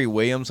Gary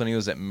Williams when he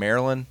was at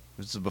Maryland.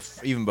 This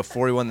was even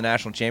before he won the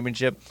national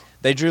championship.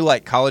 They drew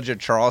like College of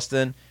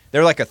Charleston. They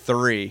were like a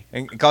 3,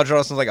 and College of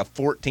Charleston was like a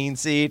 14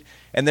 seed,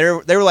 and they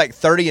were like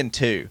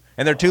 30-2,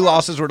 and their 2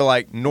 losses were to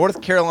like North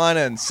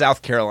Carolina and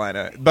South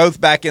Carolina, both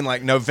back in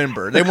like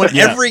November. They won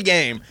every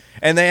game,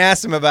 and they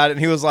asked him about it, and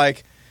he was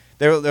like,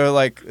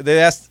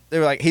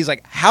 he's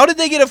like, how did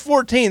they get a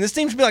 14? This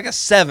team should be like a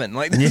 7.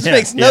 Like this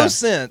makes no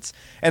sense.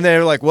 And they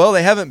were like, well,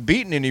 they haven't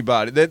beaten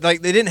anybody. They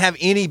didn't have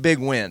any big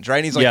wins, right?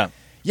 And he's like,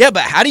 yeah,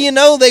 but how do you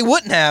know they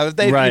wouldn't have if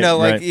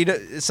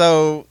they,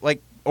 so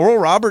like Oral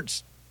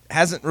Roberts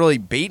hasn't really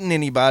beaten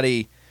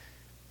anybody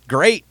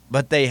great,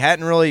 but they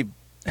hadn't really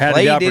had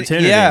played the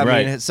opportunity.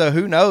 I mean, so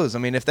who knows? I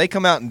mean, if they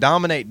come out and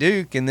dominate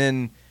Duke and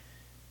then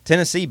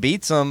Tennessee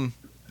beats them,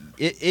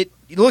 it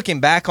looking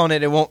back on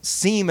it, it won't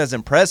seem as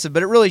impressive,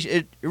 but it really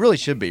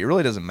should be. It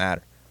really doesn't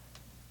matter.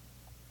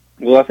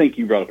 Well, I think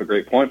you brought up a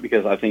great point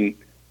because I think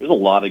there's a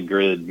lot of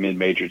good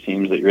mid-major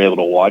teams that you're able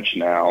to watch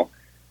now.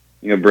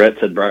 You know, Brett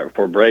said right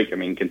before break, I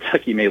mean,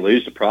 Kentucky may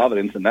lose to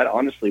Providence, and that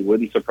honestly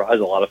wouldn't surprise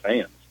a lot of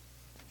fans.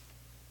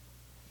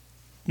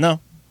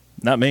 No,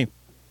 not me.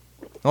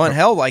 Well, and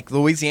hell, like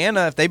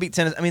Louisiana, if they beat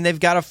Tennessee, I mean, they've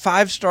got a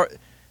 5-star.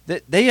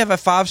 They have a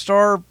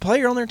 5-star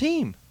player on their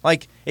team.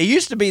 Like it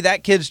used to be,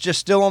 that kid's just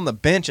still on the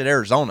bench at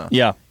Arizona.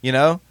 Yeah, you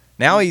know,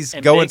 now he's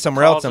going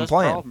somewhere else and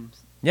playing.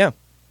 Problems. Yeah.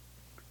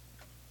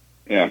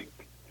 I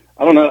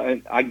don't know.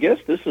 I guess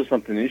this is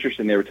something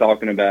interesting. They were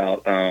talking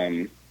about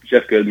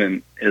Jeff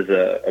Goodman is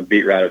a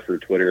beat writer for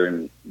Twitter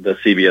and the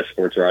CBS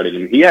Sports writing,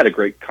 and he had a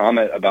great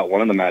comment about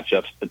one of the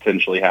matchups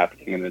potentially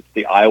happening, and it's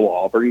the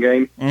Iowa-Auburn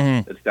game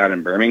that's down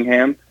in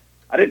Birmingham.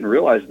 I didn't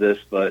realize this,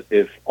 but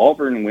if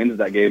Auburn wins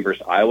that game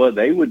versus Iowa,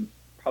 they would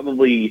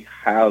probably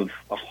have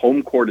a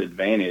home court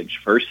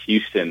advantage versus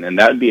Houston, and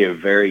that would be a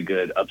very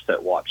good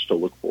upset watch to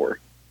look for.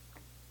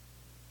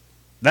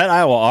 That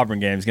Iowa-Auburn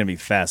game is going to be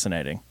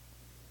fascinating.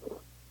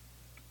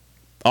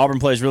 Auburn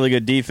plays really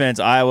good defense.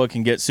 Iowa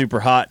can get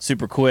super hot,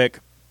 super quick.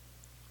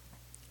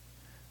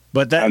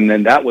 But that, and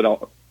then that would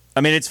all.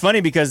 I mean, it's funny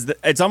because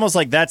it's almost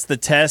like that's the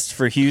test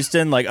for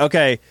Houston. Like,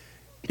 okay,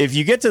 if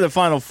you get to the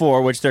Final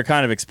Four, which they're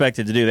kind of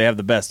expected to do, they have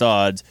the best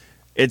odds.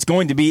 It's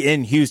going to be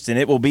in Houston.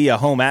 It will be a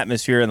home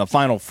atmosphere in the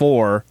Final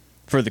Four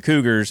for the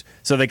Cougars.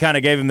 So they kind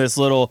of gave him this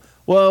little,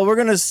 well, we're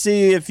going to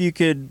see if you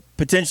could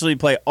potentially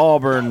play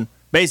Auburn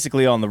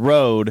basically on the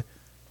road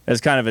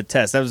as kind of a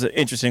test. That was an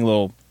interesting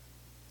little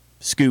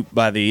scoop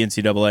by the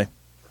NCAA.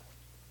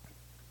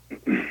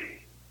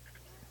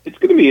 It's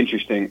going to be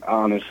interesting,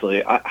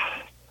 honestly. I'm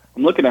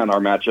looking at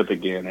our matchup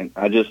again, and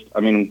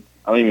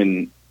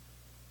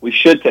we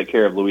should take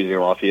care of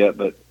Louisiana Lafayette,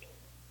 but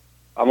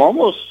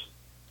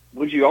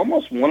would you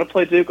almost want to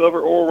play Duke over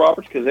Oral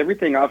Roberts? Because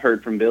everything I've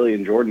heard from Billy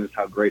and Jordan is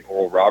how great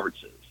Oral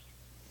Roberts is.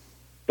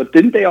 But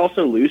didn't they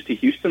also lose to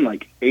Houston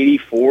like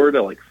 84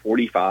 to like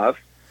 45?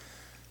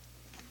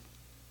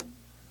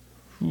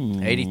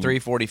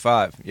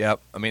 83-45. Yep.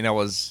 I mean, that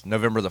was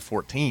November the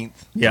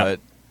 14th. Yeah.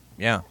 But,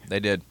 yeah, they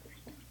did.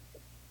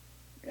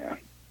 Yeah.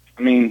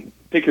 I mean,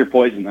 pick your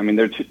poison. I mean,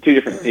 they're two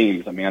different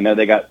teams. I mean, I know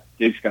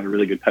Duke's got a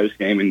really good post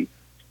game, and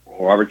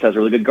Roberts has a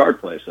really good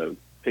guard play. So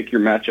pick your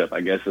matchup,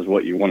 I guess, is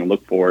what you want to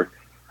look for.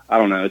 I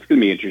don't know. It's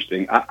going to be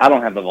interesting. I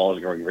don't have the Vols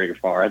going very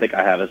far. I think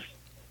I have a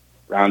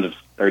round of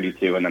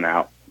 32 and then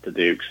out to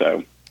Duke.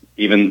 So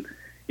even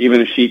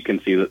a sheep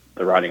can see the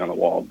writing on the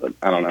wall, but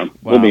I don't know.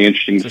 Wow. It'll be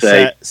interesting to It's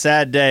say.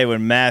 Sad day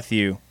when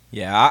Matthew.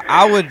 Yeah,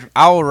 I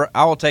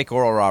will take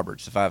Oral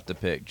Roberts if I have to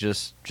pick.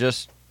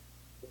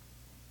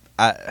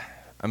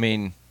 I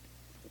mean,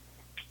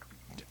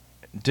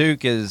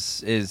 Duke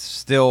is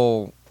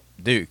still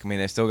Duke. I mean,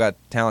 they still got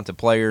talented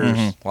players.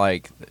 Mm-hmm.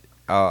 Like,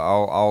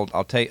 I'll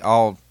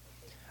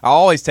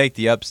always take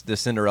the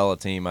Cinderella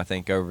team. I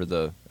think over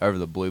the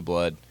blue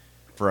blood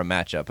for a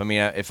matchup. I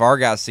mean, if our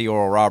guys see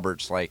Oral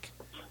Roberts, like,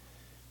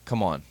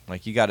 come on,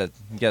 like you gotta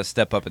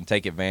step up and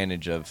take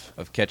advantage of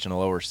catching a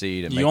lower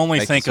seed. And you only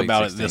make think the Sweet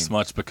about 16. it this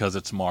much because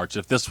it's March.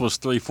 If this was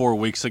 3-4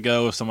 weeks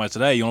ago, if somebody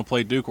said, "Hey, you want to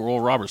play Duke or Oral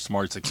Roberts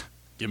tomorrow?" It's like,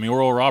 give me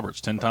Oral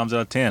Roberts 10 times out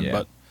of 10. Yeah.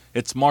 But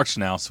it's March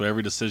now, so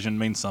every decision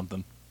means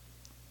something.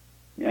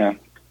 Yeah.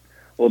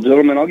 Well,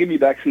 gentlemen, I'll give you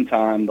back some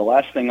time. The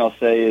last thing I'll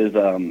say is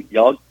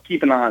y'all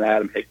keep an eye on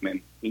Adam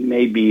Hickman. He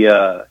may be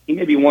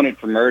wanted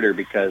for murder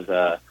because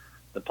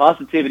the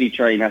positivity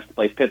train has to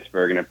play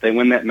Pittsburgh, and if they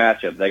win that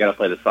matchup, they got to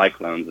play the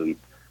Cyclones. And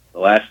the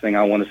last thing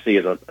I want to see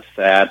is a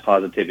sad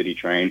positivity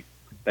train.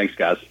 Thanks,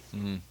 guys.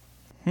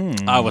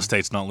 Iowa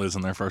State's not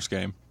losing their first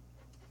game.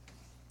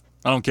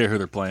 I don't care who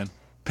they're playing.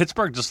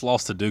 Pittsburgh just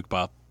lost to Duke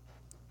by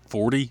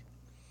 40.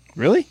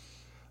 Really?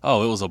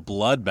 Oh, it was a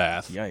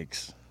bloodbath.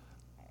 Yikes.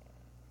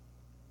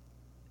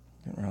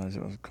 Didn't realize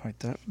it was quite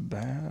that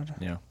bad.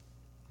 Yeah.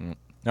 All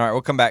right,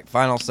 we'll come back.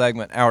 Final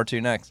segment, hour 2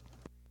 next.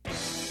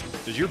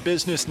 Does your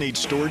business need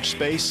storage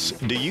space?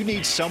 Do you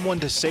need someone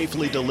to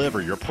safely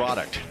deliver your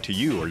product to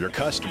you or your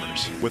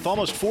customers? With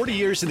almost 40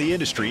 years in the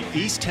industry,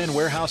 East 10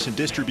 Warehouse and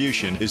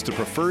Distribution is the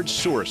preferred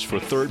source for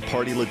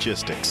third-party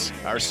logistics.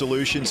 Our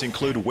solutions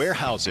include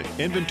warehousing,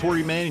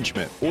 inventory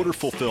management, order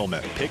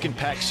fulfillment, pick and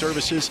pack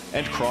services,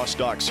 and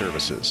cross-dock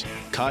services.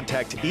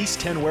 Contact East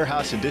 10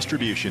 Warehouse and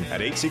Distribution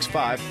at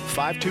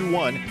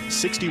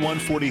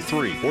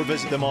 865-521-6143 or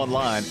visit them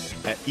online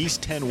at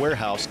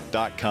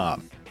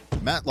east10warehouse.com.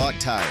 Matlock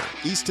Tire,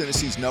 East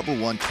Tennessee's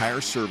 #1 tire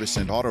service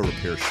and auto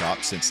repair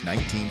shop since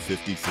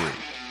 1953.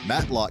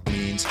 Matlock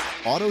means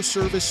auto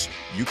service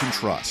you can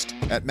trust.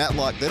 At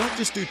Matlock, they don't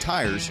just do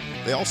tires,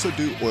 they also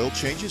do oil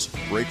changes,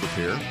 brake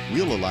repair,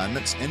 wheel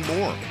alignments, and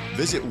more.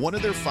 Visit one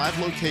of their 5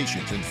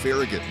 locations in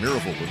Farragut,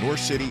 Maryville, Lenore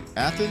City,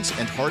 Athens,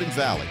 and Hardin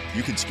Valley.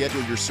 You can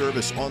schedule your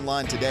service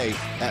online today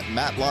at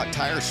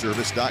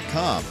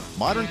MatlockTireService.com.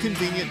 Modern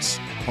convenience,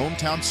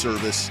 hometown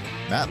service,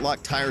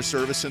 Matlock Tire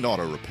Service and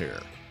Auto Repair.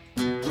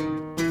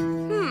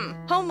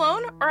 Home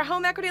loan or a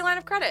home equity line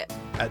of credit?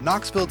 At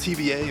Knoxville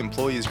TVA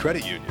Employees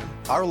Credit Union,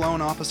 our loan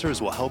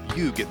officers will help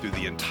you get through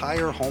the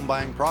entire home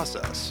buying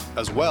process,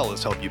 as well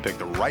as help you pick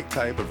the right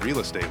type of real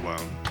estate loan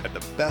at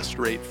the best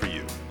rate for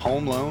you.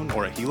 Home loan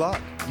or a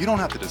HELOC? You don't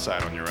have to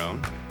decide on your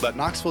own. Let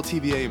Knoxville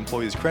TVA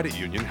Employees Credit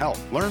Union help.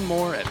 Learn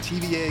more at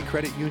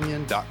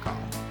tvacreditunion.com.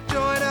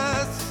 Join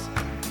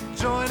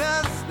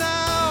us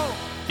now.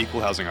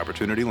 Equal Housing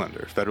Opportunity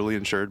Lender, federally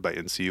insured by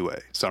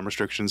NCUA. Some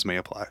restrictions may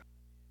apply.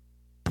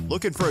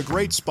 Looking for a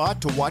great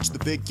spot to watch the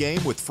big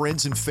game with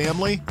friends and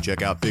family?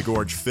 Check out Big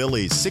Orange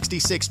Phillies,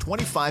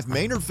 6625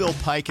 Maynardville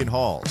Pike in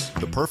Halls.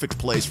 The perfect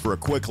place for a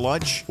quick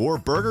lunch or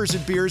burgers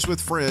and beers with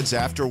friends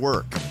after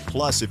work.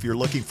 Plus, if you're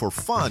looking for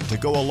fun to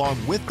go along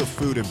with the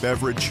food and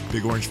beverage,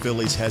 Big Orange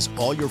Phillies has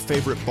all your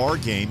favorite bar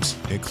games,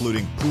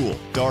 including pool,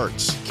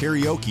 darts,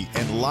 karaoke,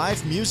 and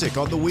live music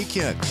on the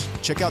weekends.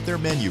 Check out their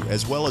menu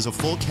as well as a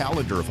full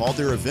calendar of all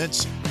their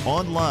events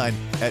online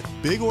at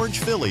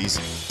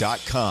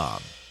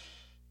BigOrangePhillies.com.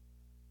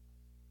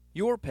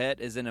 Your pet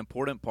is an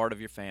important part of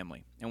your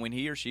family, and when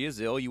he or she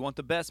is ill, you want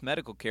the best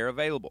medical care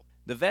available.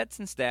 The vets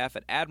and staff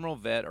at Admiral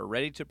Vet are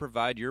ready to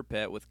provide your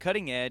pet with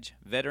cutting-edge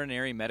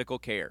veterinary medical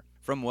care.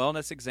 From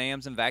wellness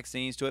exams and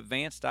vaccines to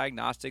advanced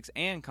diagnostics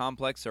and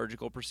complex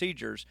surgical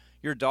procedures,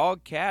 your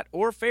dog, cat,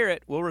 or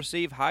ferret will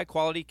receive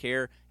high-quality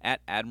care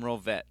at Admiral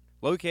Vet.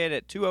 Located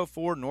at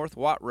 204 North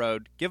Watt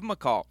Road, give them a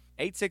call,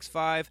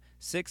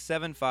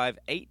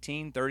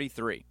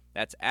 865-675-1833.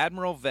 That's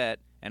Admiral Vet,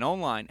 and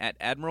online at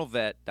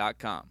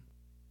admiralvet.com.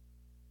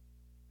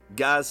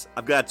 Guys,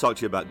 I've got to talk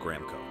to you about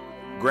Gramco.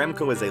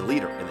 Gramco is a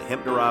leader in the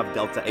hemp-derived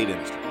Delta-8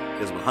 industry.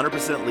 It is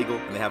 100% legal,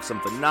 and they have some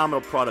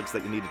phenomenal products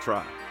that you need to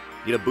try.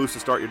 Need a boost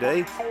to start your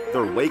day?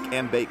 Their Wake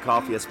and Bake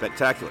coffee is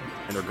spectacular,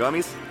 and their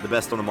gummies, the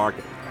best on the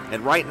market.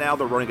 And right now,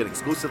 they're running an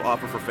exclusive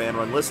offer for Fan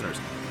Run listeners.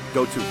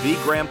 Go to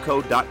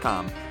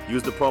thegramco.com,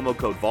 use the promo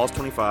code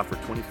VOLS25 for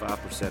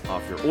 25%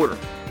 off your order.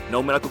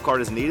 No medical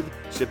card is needed.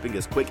 Shipping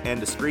is quick and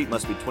discreet.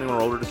 Must be 21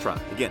 or older to try.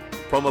 Again,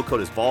 promo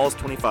code is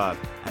VOLS25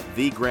 at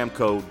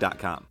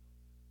thegramco.com.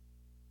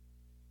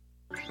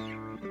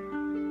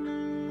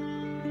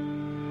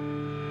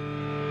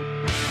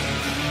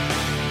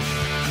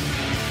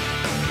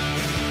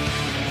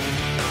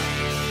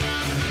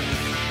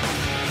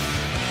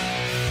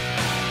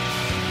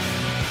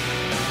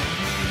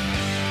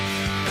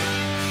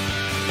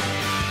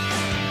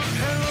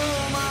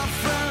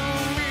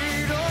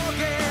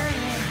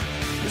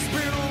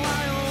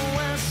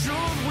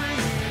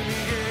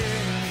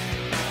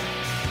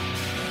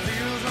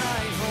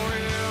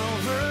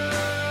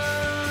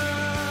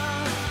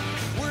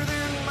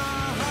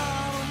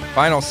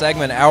 Final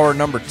segment, hour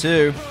number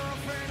 2.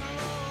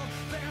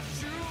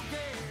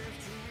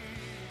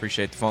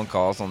 Appreciate the phone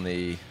calls on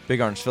the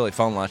Big Orange Philly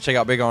phone line. Check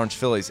out Big Orange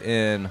Phillies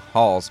in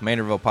Halls,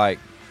 Maynardville Pike.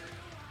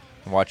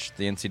 Watch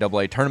the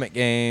NCAA tournament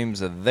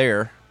games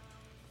there.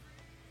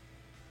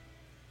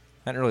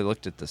 Hadn't really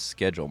looked at the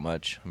schedule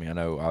much. I mean, I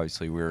know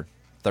obviously we're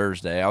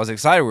Thursday. I was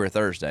excited we were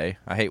Thursday.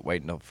 I hate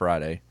waiting until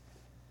Friday.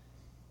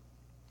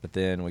 But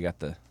then we got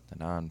the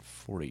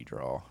 9:40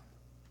 draw.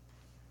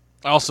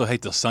 I also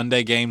hate the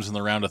Sunday games in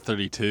the round of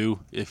 32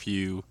 if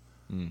you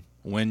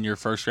win your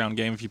first round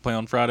game if you play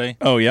on Friday.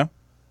 Oh, yeah?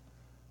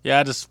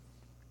 Yeah, I just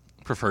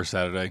prefer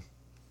Saturday.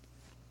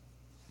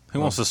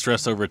 Who wants to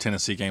stress over a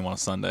Tennessee game on a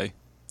Sunday?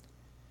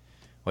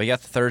 Well, you got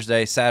the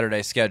Thursday,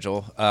 Saturday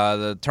schedule.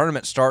 The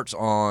tournament starts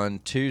on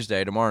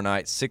Tuesday, tomorrow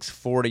night,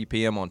 6:40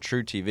 p.m. on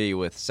True TV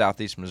with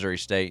Southeast Missouri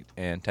State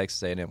and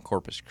Texas A&M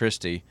Corpus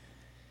Christi.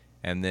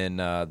 And then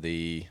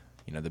the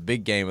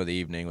big game of the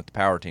evening with the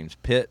power teams,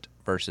 Pitt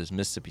versus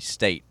Mississippi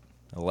State,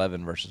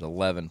 11 versus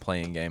 11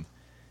 playing game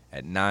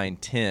at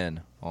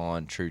 9:10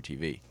 on True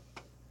TV.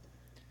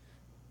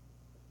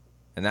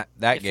 And that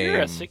if game. If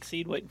you're a 6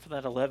 seed waiting for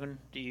that 11,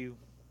 do you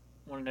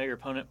want to know your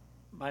opponent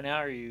by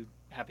now, or are you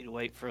happy to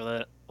wait for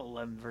that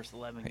 11 versus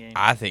 11 game?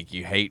 I think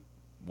you hate.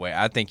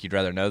 I think you'd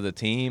rather know the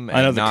team. And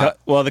I know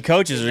the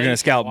coaches are going to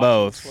scout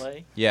both.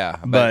 Yeah,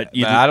 but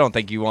I don't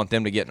think you want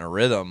them to get in a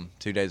rhythm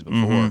 2 days before.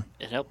 Mm-hmm.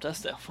 It helped us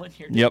that one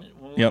year. Yep.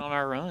 When we went on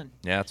our run.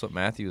 Yeah, that's what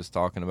Matthew was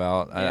talking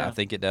about. Yeah. I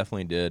think it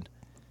definitely did.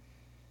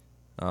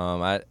 If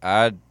I'm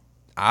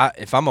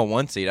a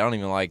 1 seed, I don't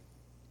even like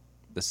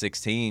the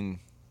 16.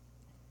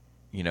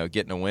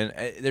 Getting a win.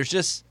 There's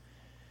just.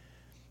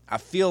 I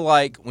feel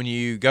like when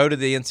you go to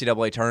the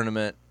NCAA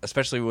tournament,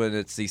 especially when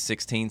it's these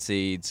 16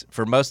 seeds,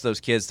 for most of those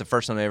kids, the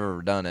first time they've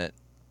ever done it.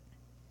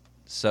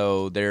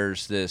 So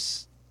there's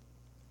this,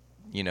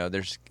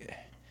 if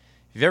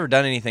you've ever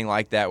done anything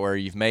like that where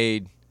you've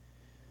made,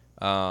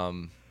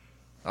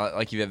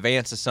 like you've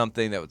advanced to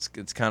something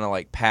it's kind of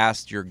like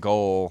past your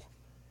goal.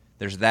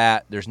 There's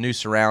that. There's new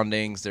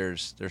surroundings.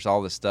 There's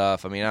all this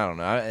stuff. I mean, I don't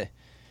know.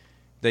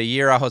 The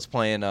year I was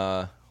playing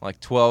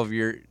like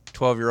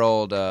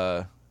 12-year-old.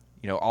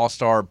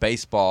 All-star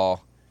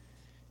baseball,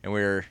 and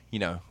we're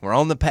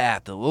on the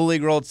path, the Little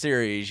League World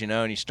Series,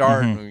 and you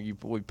start,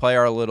 we play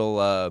our little,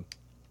 our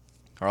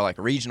like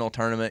regional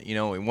tournament,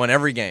 we won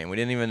every game.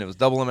 It was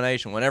double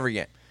elimination, won every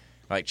game,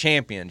 like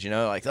champions,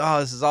 oh,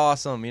 this is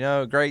awesome,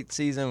 great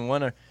season,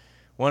 won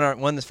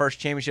this first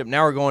championship.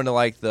 Now we're going to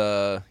like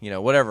the,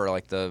 whatever, I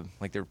don't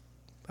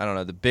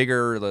know, the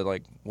bigger,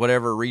 like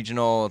whatever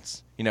regional,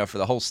 it's, for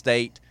the whole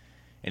state.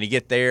 And you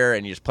get there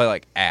and you just play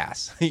like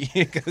ass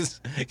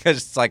because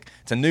it's like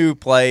it's a new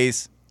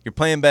place. You're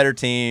playing better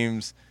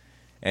teams,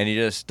 and you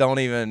just don't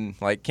even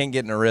can't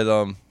get in a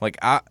rhythm. Like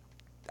I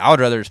would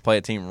rather just play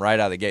a team right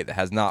out of the gate that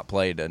has not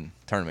played a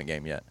tournament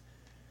game yet.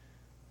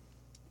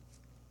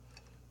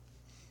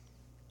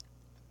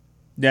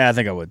 Yeah, I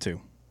think I would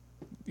too.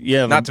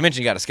 Yeah. Not to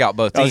mention you got to scout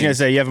both teams. I was going to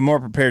say, you have a more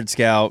prepared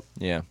scout.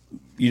 Yeah.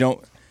 You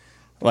don't,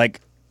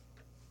 like,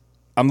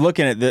 I'm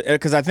looking at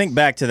because I think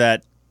back to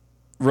that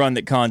run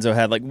that Konzo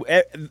had. Like,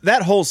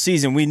 that whole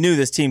season, we knew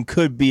this team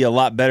could be a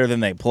lot better than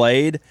they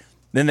played.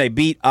 Then they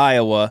beat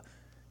Iowa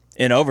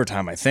in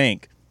overtime, I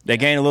think. They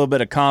gain a little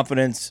bit of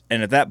confidence,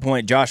 and at that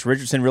point, Josh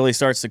Richardson really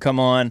starts to come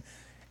on,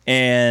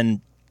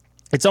 and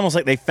it's almost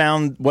like they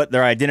found what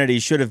their identity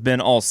should have been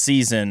all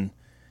season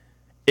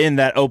in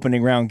that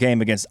opening round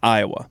game against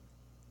Iowa.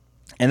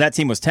 And that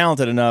team was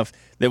talented enough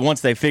that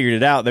once they figured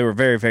it out, they were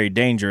very, very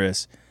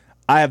dangerous.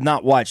 I have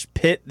not watched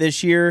Pitt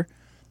this year,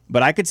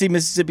 but I could see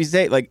Mississippi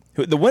State. Like,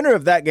 the winner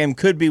of that game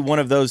could be one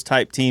of those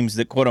type teams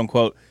that,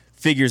 quote-unquote,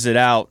 figures it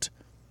out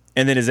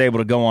and then is able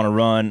to go on a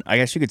run. I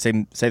guess you could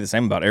say the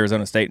same about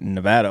Arizona State and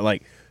Nevada.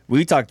 Like,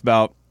 we talked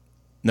about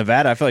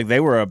Nevada. I feel like they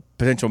were a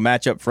potential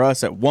matchup for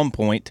us at one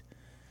point.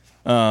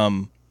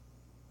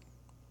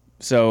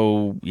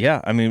 So,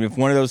 yeah, I mean, if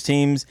one of those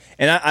teams –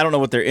 and I don't know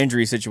what their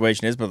injury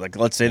situation is, but, like,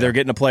 let's say they're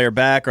getting a player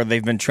back or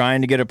they've been trying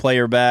to get a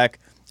player back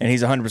and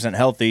he's 100%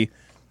 healthy.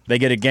 They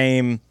get a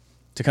game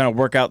to kind of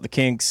work out the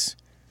kinks,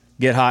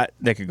 get hot,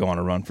 they could go on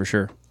a run for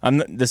sure.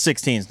 The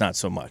 16 is not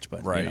so much,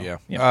 but right, you know,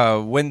 yeah.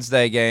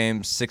 Wednesday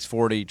games,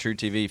 6:40, True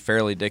TV,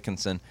 Fairleigh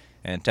Dickinson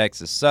and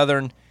Texas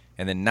Southern,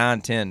 and then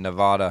 9:10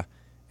 Nevada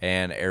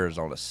and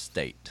Arizona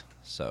State.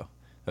 So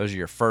those are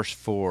your first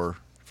four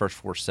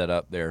set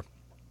up there.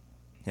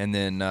 And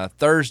then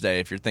Thursday,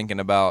 if you're thinking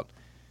about,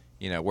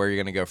 where you're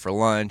going to go for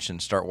lunch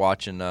and start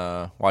watching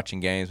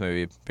games,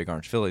 maybe Big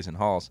Orange Phillies and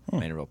Halls,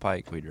 Maynardville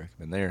Pike, we'd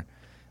recommend there.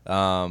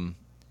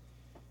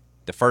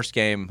 The first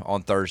game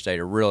on Thursday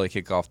to really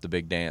kick off the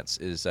big dance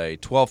is a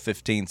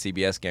 12:15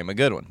 CBS game, a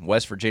good one.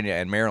 West Virginia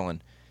and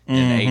Maryland in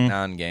an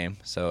 8-9 game,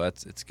 so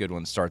it's a good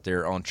one to start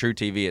there. On True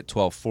TV at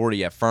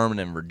 12:40 at Furman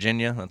and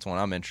Virginia, that's one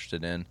I'm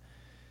interested in.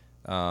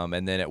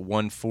 And then at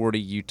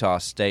 1:40 Utah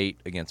State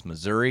against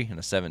Missouri in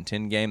a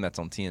 7-10 game, that's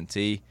on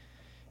TNT.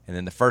 And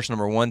then the first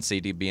number 1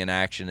 seed to be in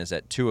action is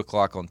at 2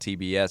 o'clock on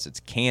TBS.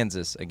 It's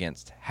Kansas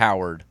against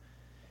Howard.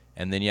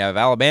 And then you have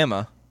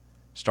Alabama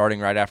starting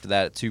right after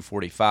that at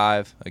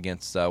 2:45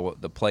 against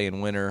the play-in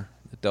winner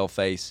that they'll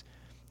face.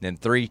 Then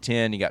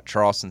 3:10, you got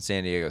Charleston,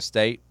 San Diego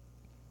State,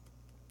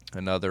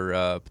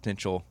 another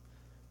potential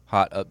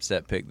hot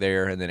upset pick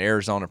there. And then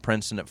Arizona,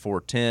 Princeton at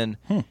 4:10,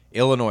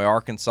 Illinois,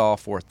 Arkansas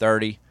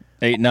 4:30.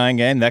 8-9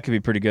 game, that could be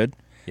pretty good.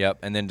 Yep,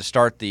 and then to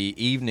start the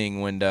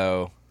evening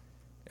window,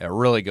 a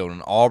really good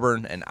one,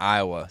 Auburn and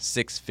Iowa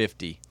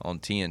 6:50 on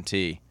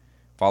TNT.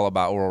 Followed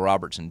by Oral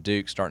Roberts and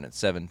Duke starting at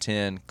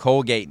 7:10.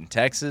 Colgate and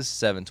Texas,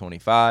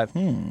 7:25.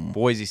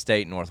 Boise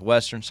State,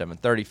 Northwestern,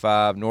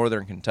 7:35.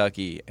 Northern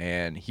Kentucky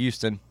and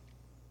Houston,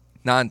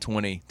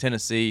 9:20.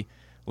 Tennessee,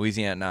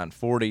 Louisiana,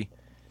 9:40.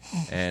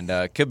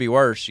 And could be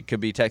worse. It could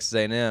be Texas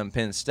A&M,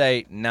 Penn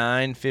State,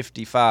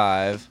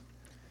 9:55.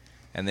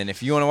 And then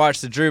if you want to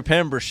watch the Drew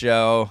Pember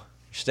show,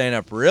 you're staying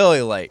up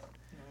really late.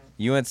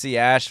 UNC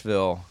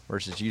Asheville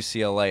versus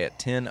UCLA at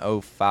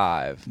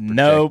 10:05.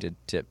 Projected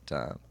tip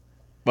time.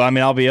 Well, I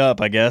mean, I'll be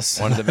up, I guess.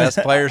 One of the best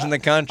players in the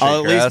country,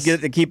 I'll at least get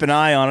to keep an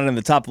eye on it in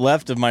the top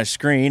left of my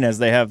screen as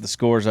they have the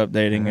scores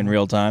updating in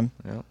real time.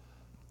 Yep.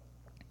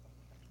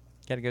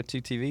 Got to go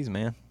 2 TVs,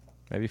 man.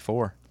 Maybe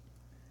 4.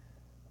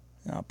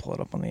 I'll pull it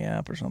up on the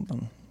app or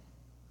something.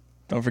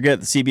 Don't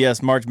forget the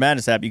CBS March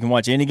Madness app. You can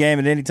watch any game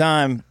at any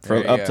time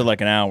for up to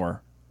like an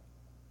hour.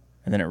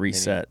 And then it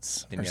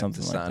resets then or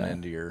something like that. Sign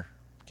into your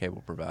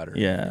cable provider.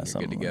 Yeah, and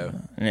you're good to go.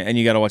 Like and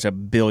you got to watch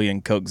 1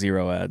 billion Coke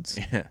Zero ads.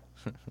 Yeah.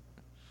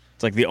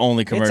 It's like the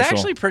only commercial. It's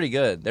actually pretty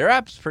good. Their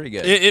app's pretty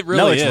good. It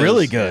really is. No, it's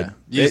really good.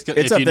 Yeah.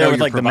 It's up there with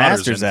like the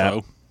Masters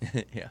app.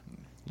 Yeah.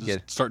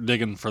 Just start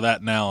digging for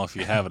that now if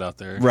you have it out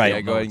there. Right.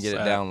 Yeah, go ahead and get it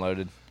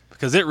downloaded.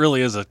 Because it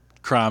really is a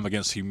crime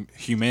against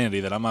humanity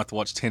that I'm going to have to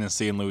watch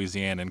Tennessee and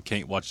Louisiana and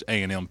can't watch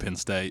A&M Penn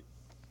State.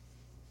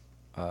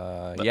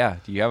 Yeah.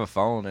 Do you have a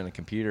phone and a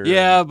computer?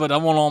 Yeah, but I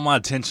want all my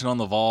attention on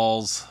the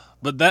Vols.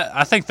 But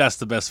I think that's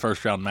the best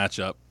first-round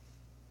matchup.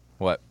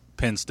 What?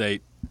 Penn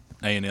State,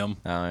 A&M.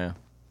 Oh, yeah.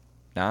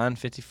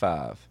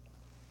 9:55.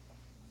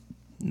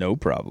 No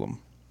problem.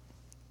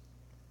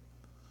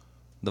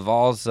 The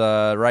Vols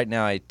right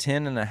now a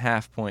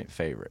 10.5-point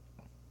favorite.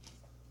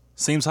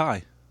 Seems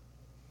high.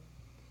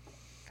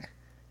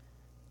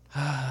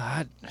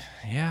 Yeah,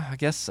 I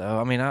guess so.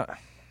 I mean,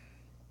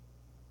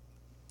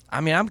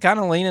 I'm kind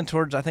of leaning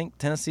towards. I think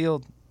Tennessee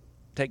will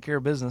take care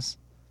of business.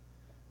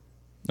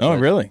 Oh,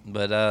 really?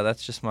 But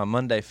that's just my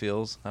Monday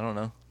feels. I don't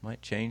know.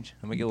 Might change.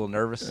 I might get a little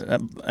nervous.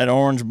 That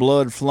orange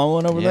blood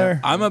flowing over there?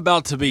 I'm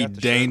about to be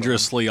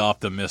dangerously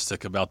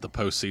optimistic about the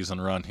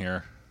postseason run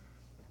here.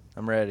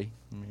 I'm ready.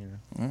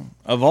 Yeah.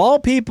 Of all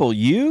people,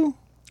 you?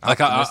 Like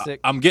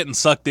I'm getting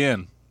sucked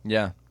in.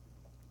 Yeah.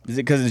 Is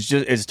it because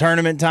it's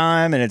tournament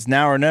time and it's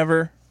now or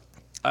never?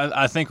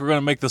 I think we're going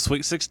to make the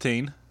Sweet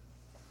 16.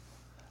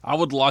 I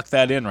would lock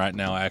that in right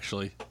now,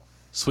 actually.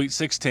 Sweet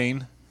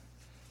 16.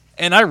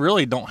 And I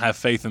really don't have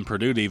faith in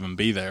Purdue to even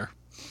be there.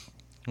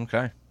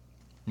 Okay.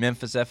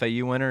 Memphis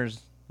FAU winner is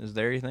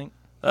there, you think?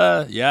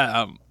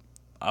 Yeah.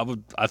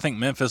 I think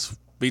Memphis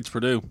beats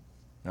Purdue.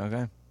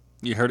 Okay.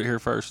 You heard it here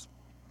first.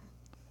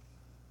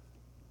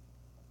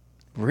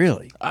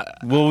 Really?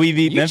 Will we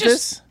beat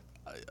Memphis?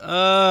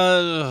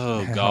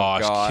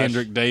 Gosh.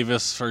 Kendrick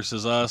Davis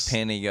versus us.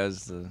 Penny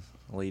goes to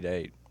Elite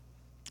Eight.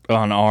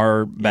 On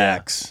our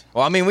backs. Yeah.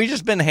 Well, I mean, we've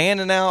just been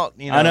handing out,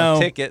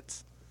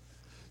 tickets.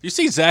 You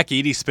see Zach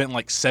Edey spent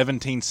like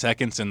 17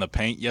 seconds in the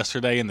paint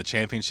yesterday in the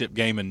championship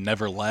game and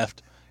never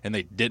left, and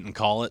they didn't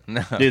call it?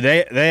 No. Dude,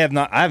 they have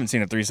not – I haven't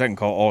seen a 3-second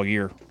call all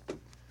year. I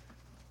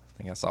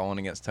think I saw one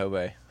against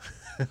Tobey,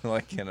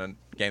 like in a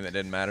game that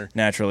didn't matter.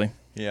 Naturally.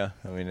 Yeah.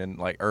 I mean,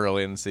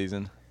 early in the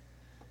season.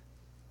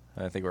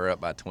 I think we were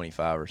up by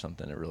 25 or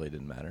something. It really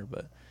didn't matter.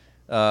 But,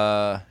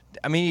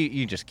 I mean,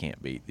 you just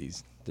can't beat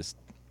these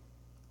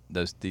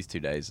 2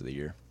 days of the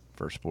year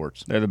for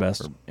sports. They're the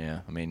best.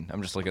 I mean,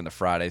 I'm just looking at the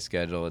Friday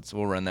schedule.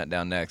 We'll run that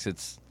down next.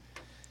 It's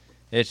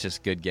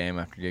just good game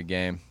after good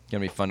game.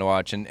 Gonna be fun to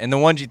watch. And the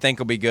ones you think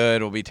will be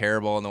good will be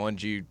terrible, and the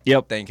ones you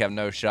think have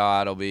no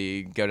shot will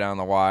be go down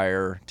the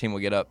wire. Team will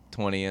get up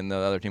 20, and the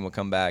other team will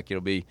come back.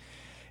 It'll be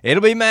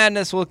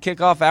madness. We'll kick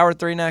off hour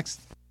 3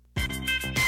 next.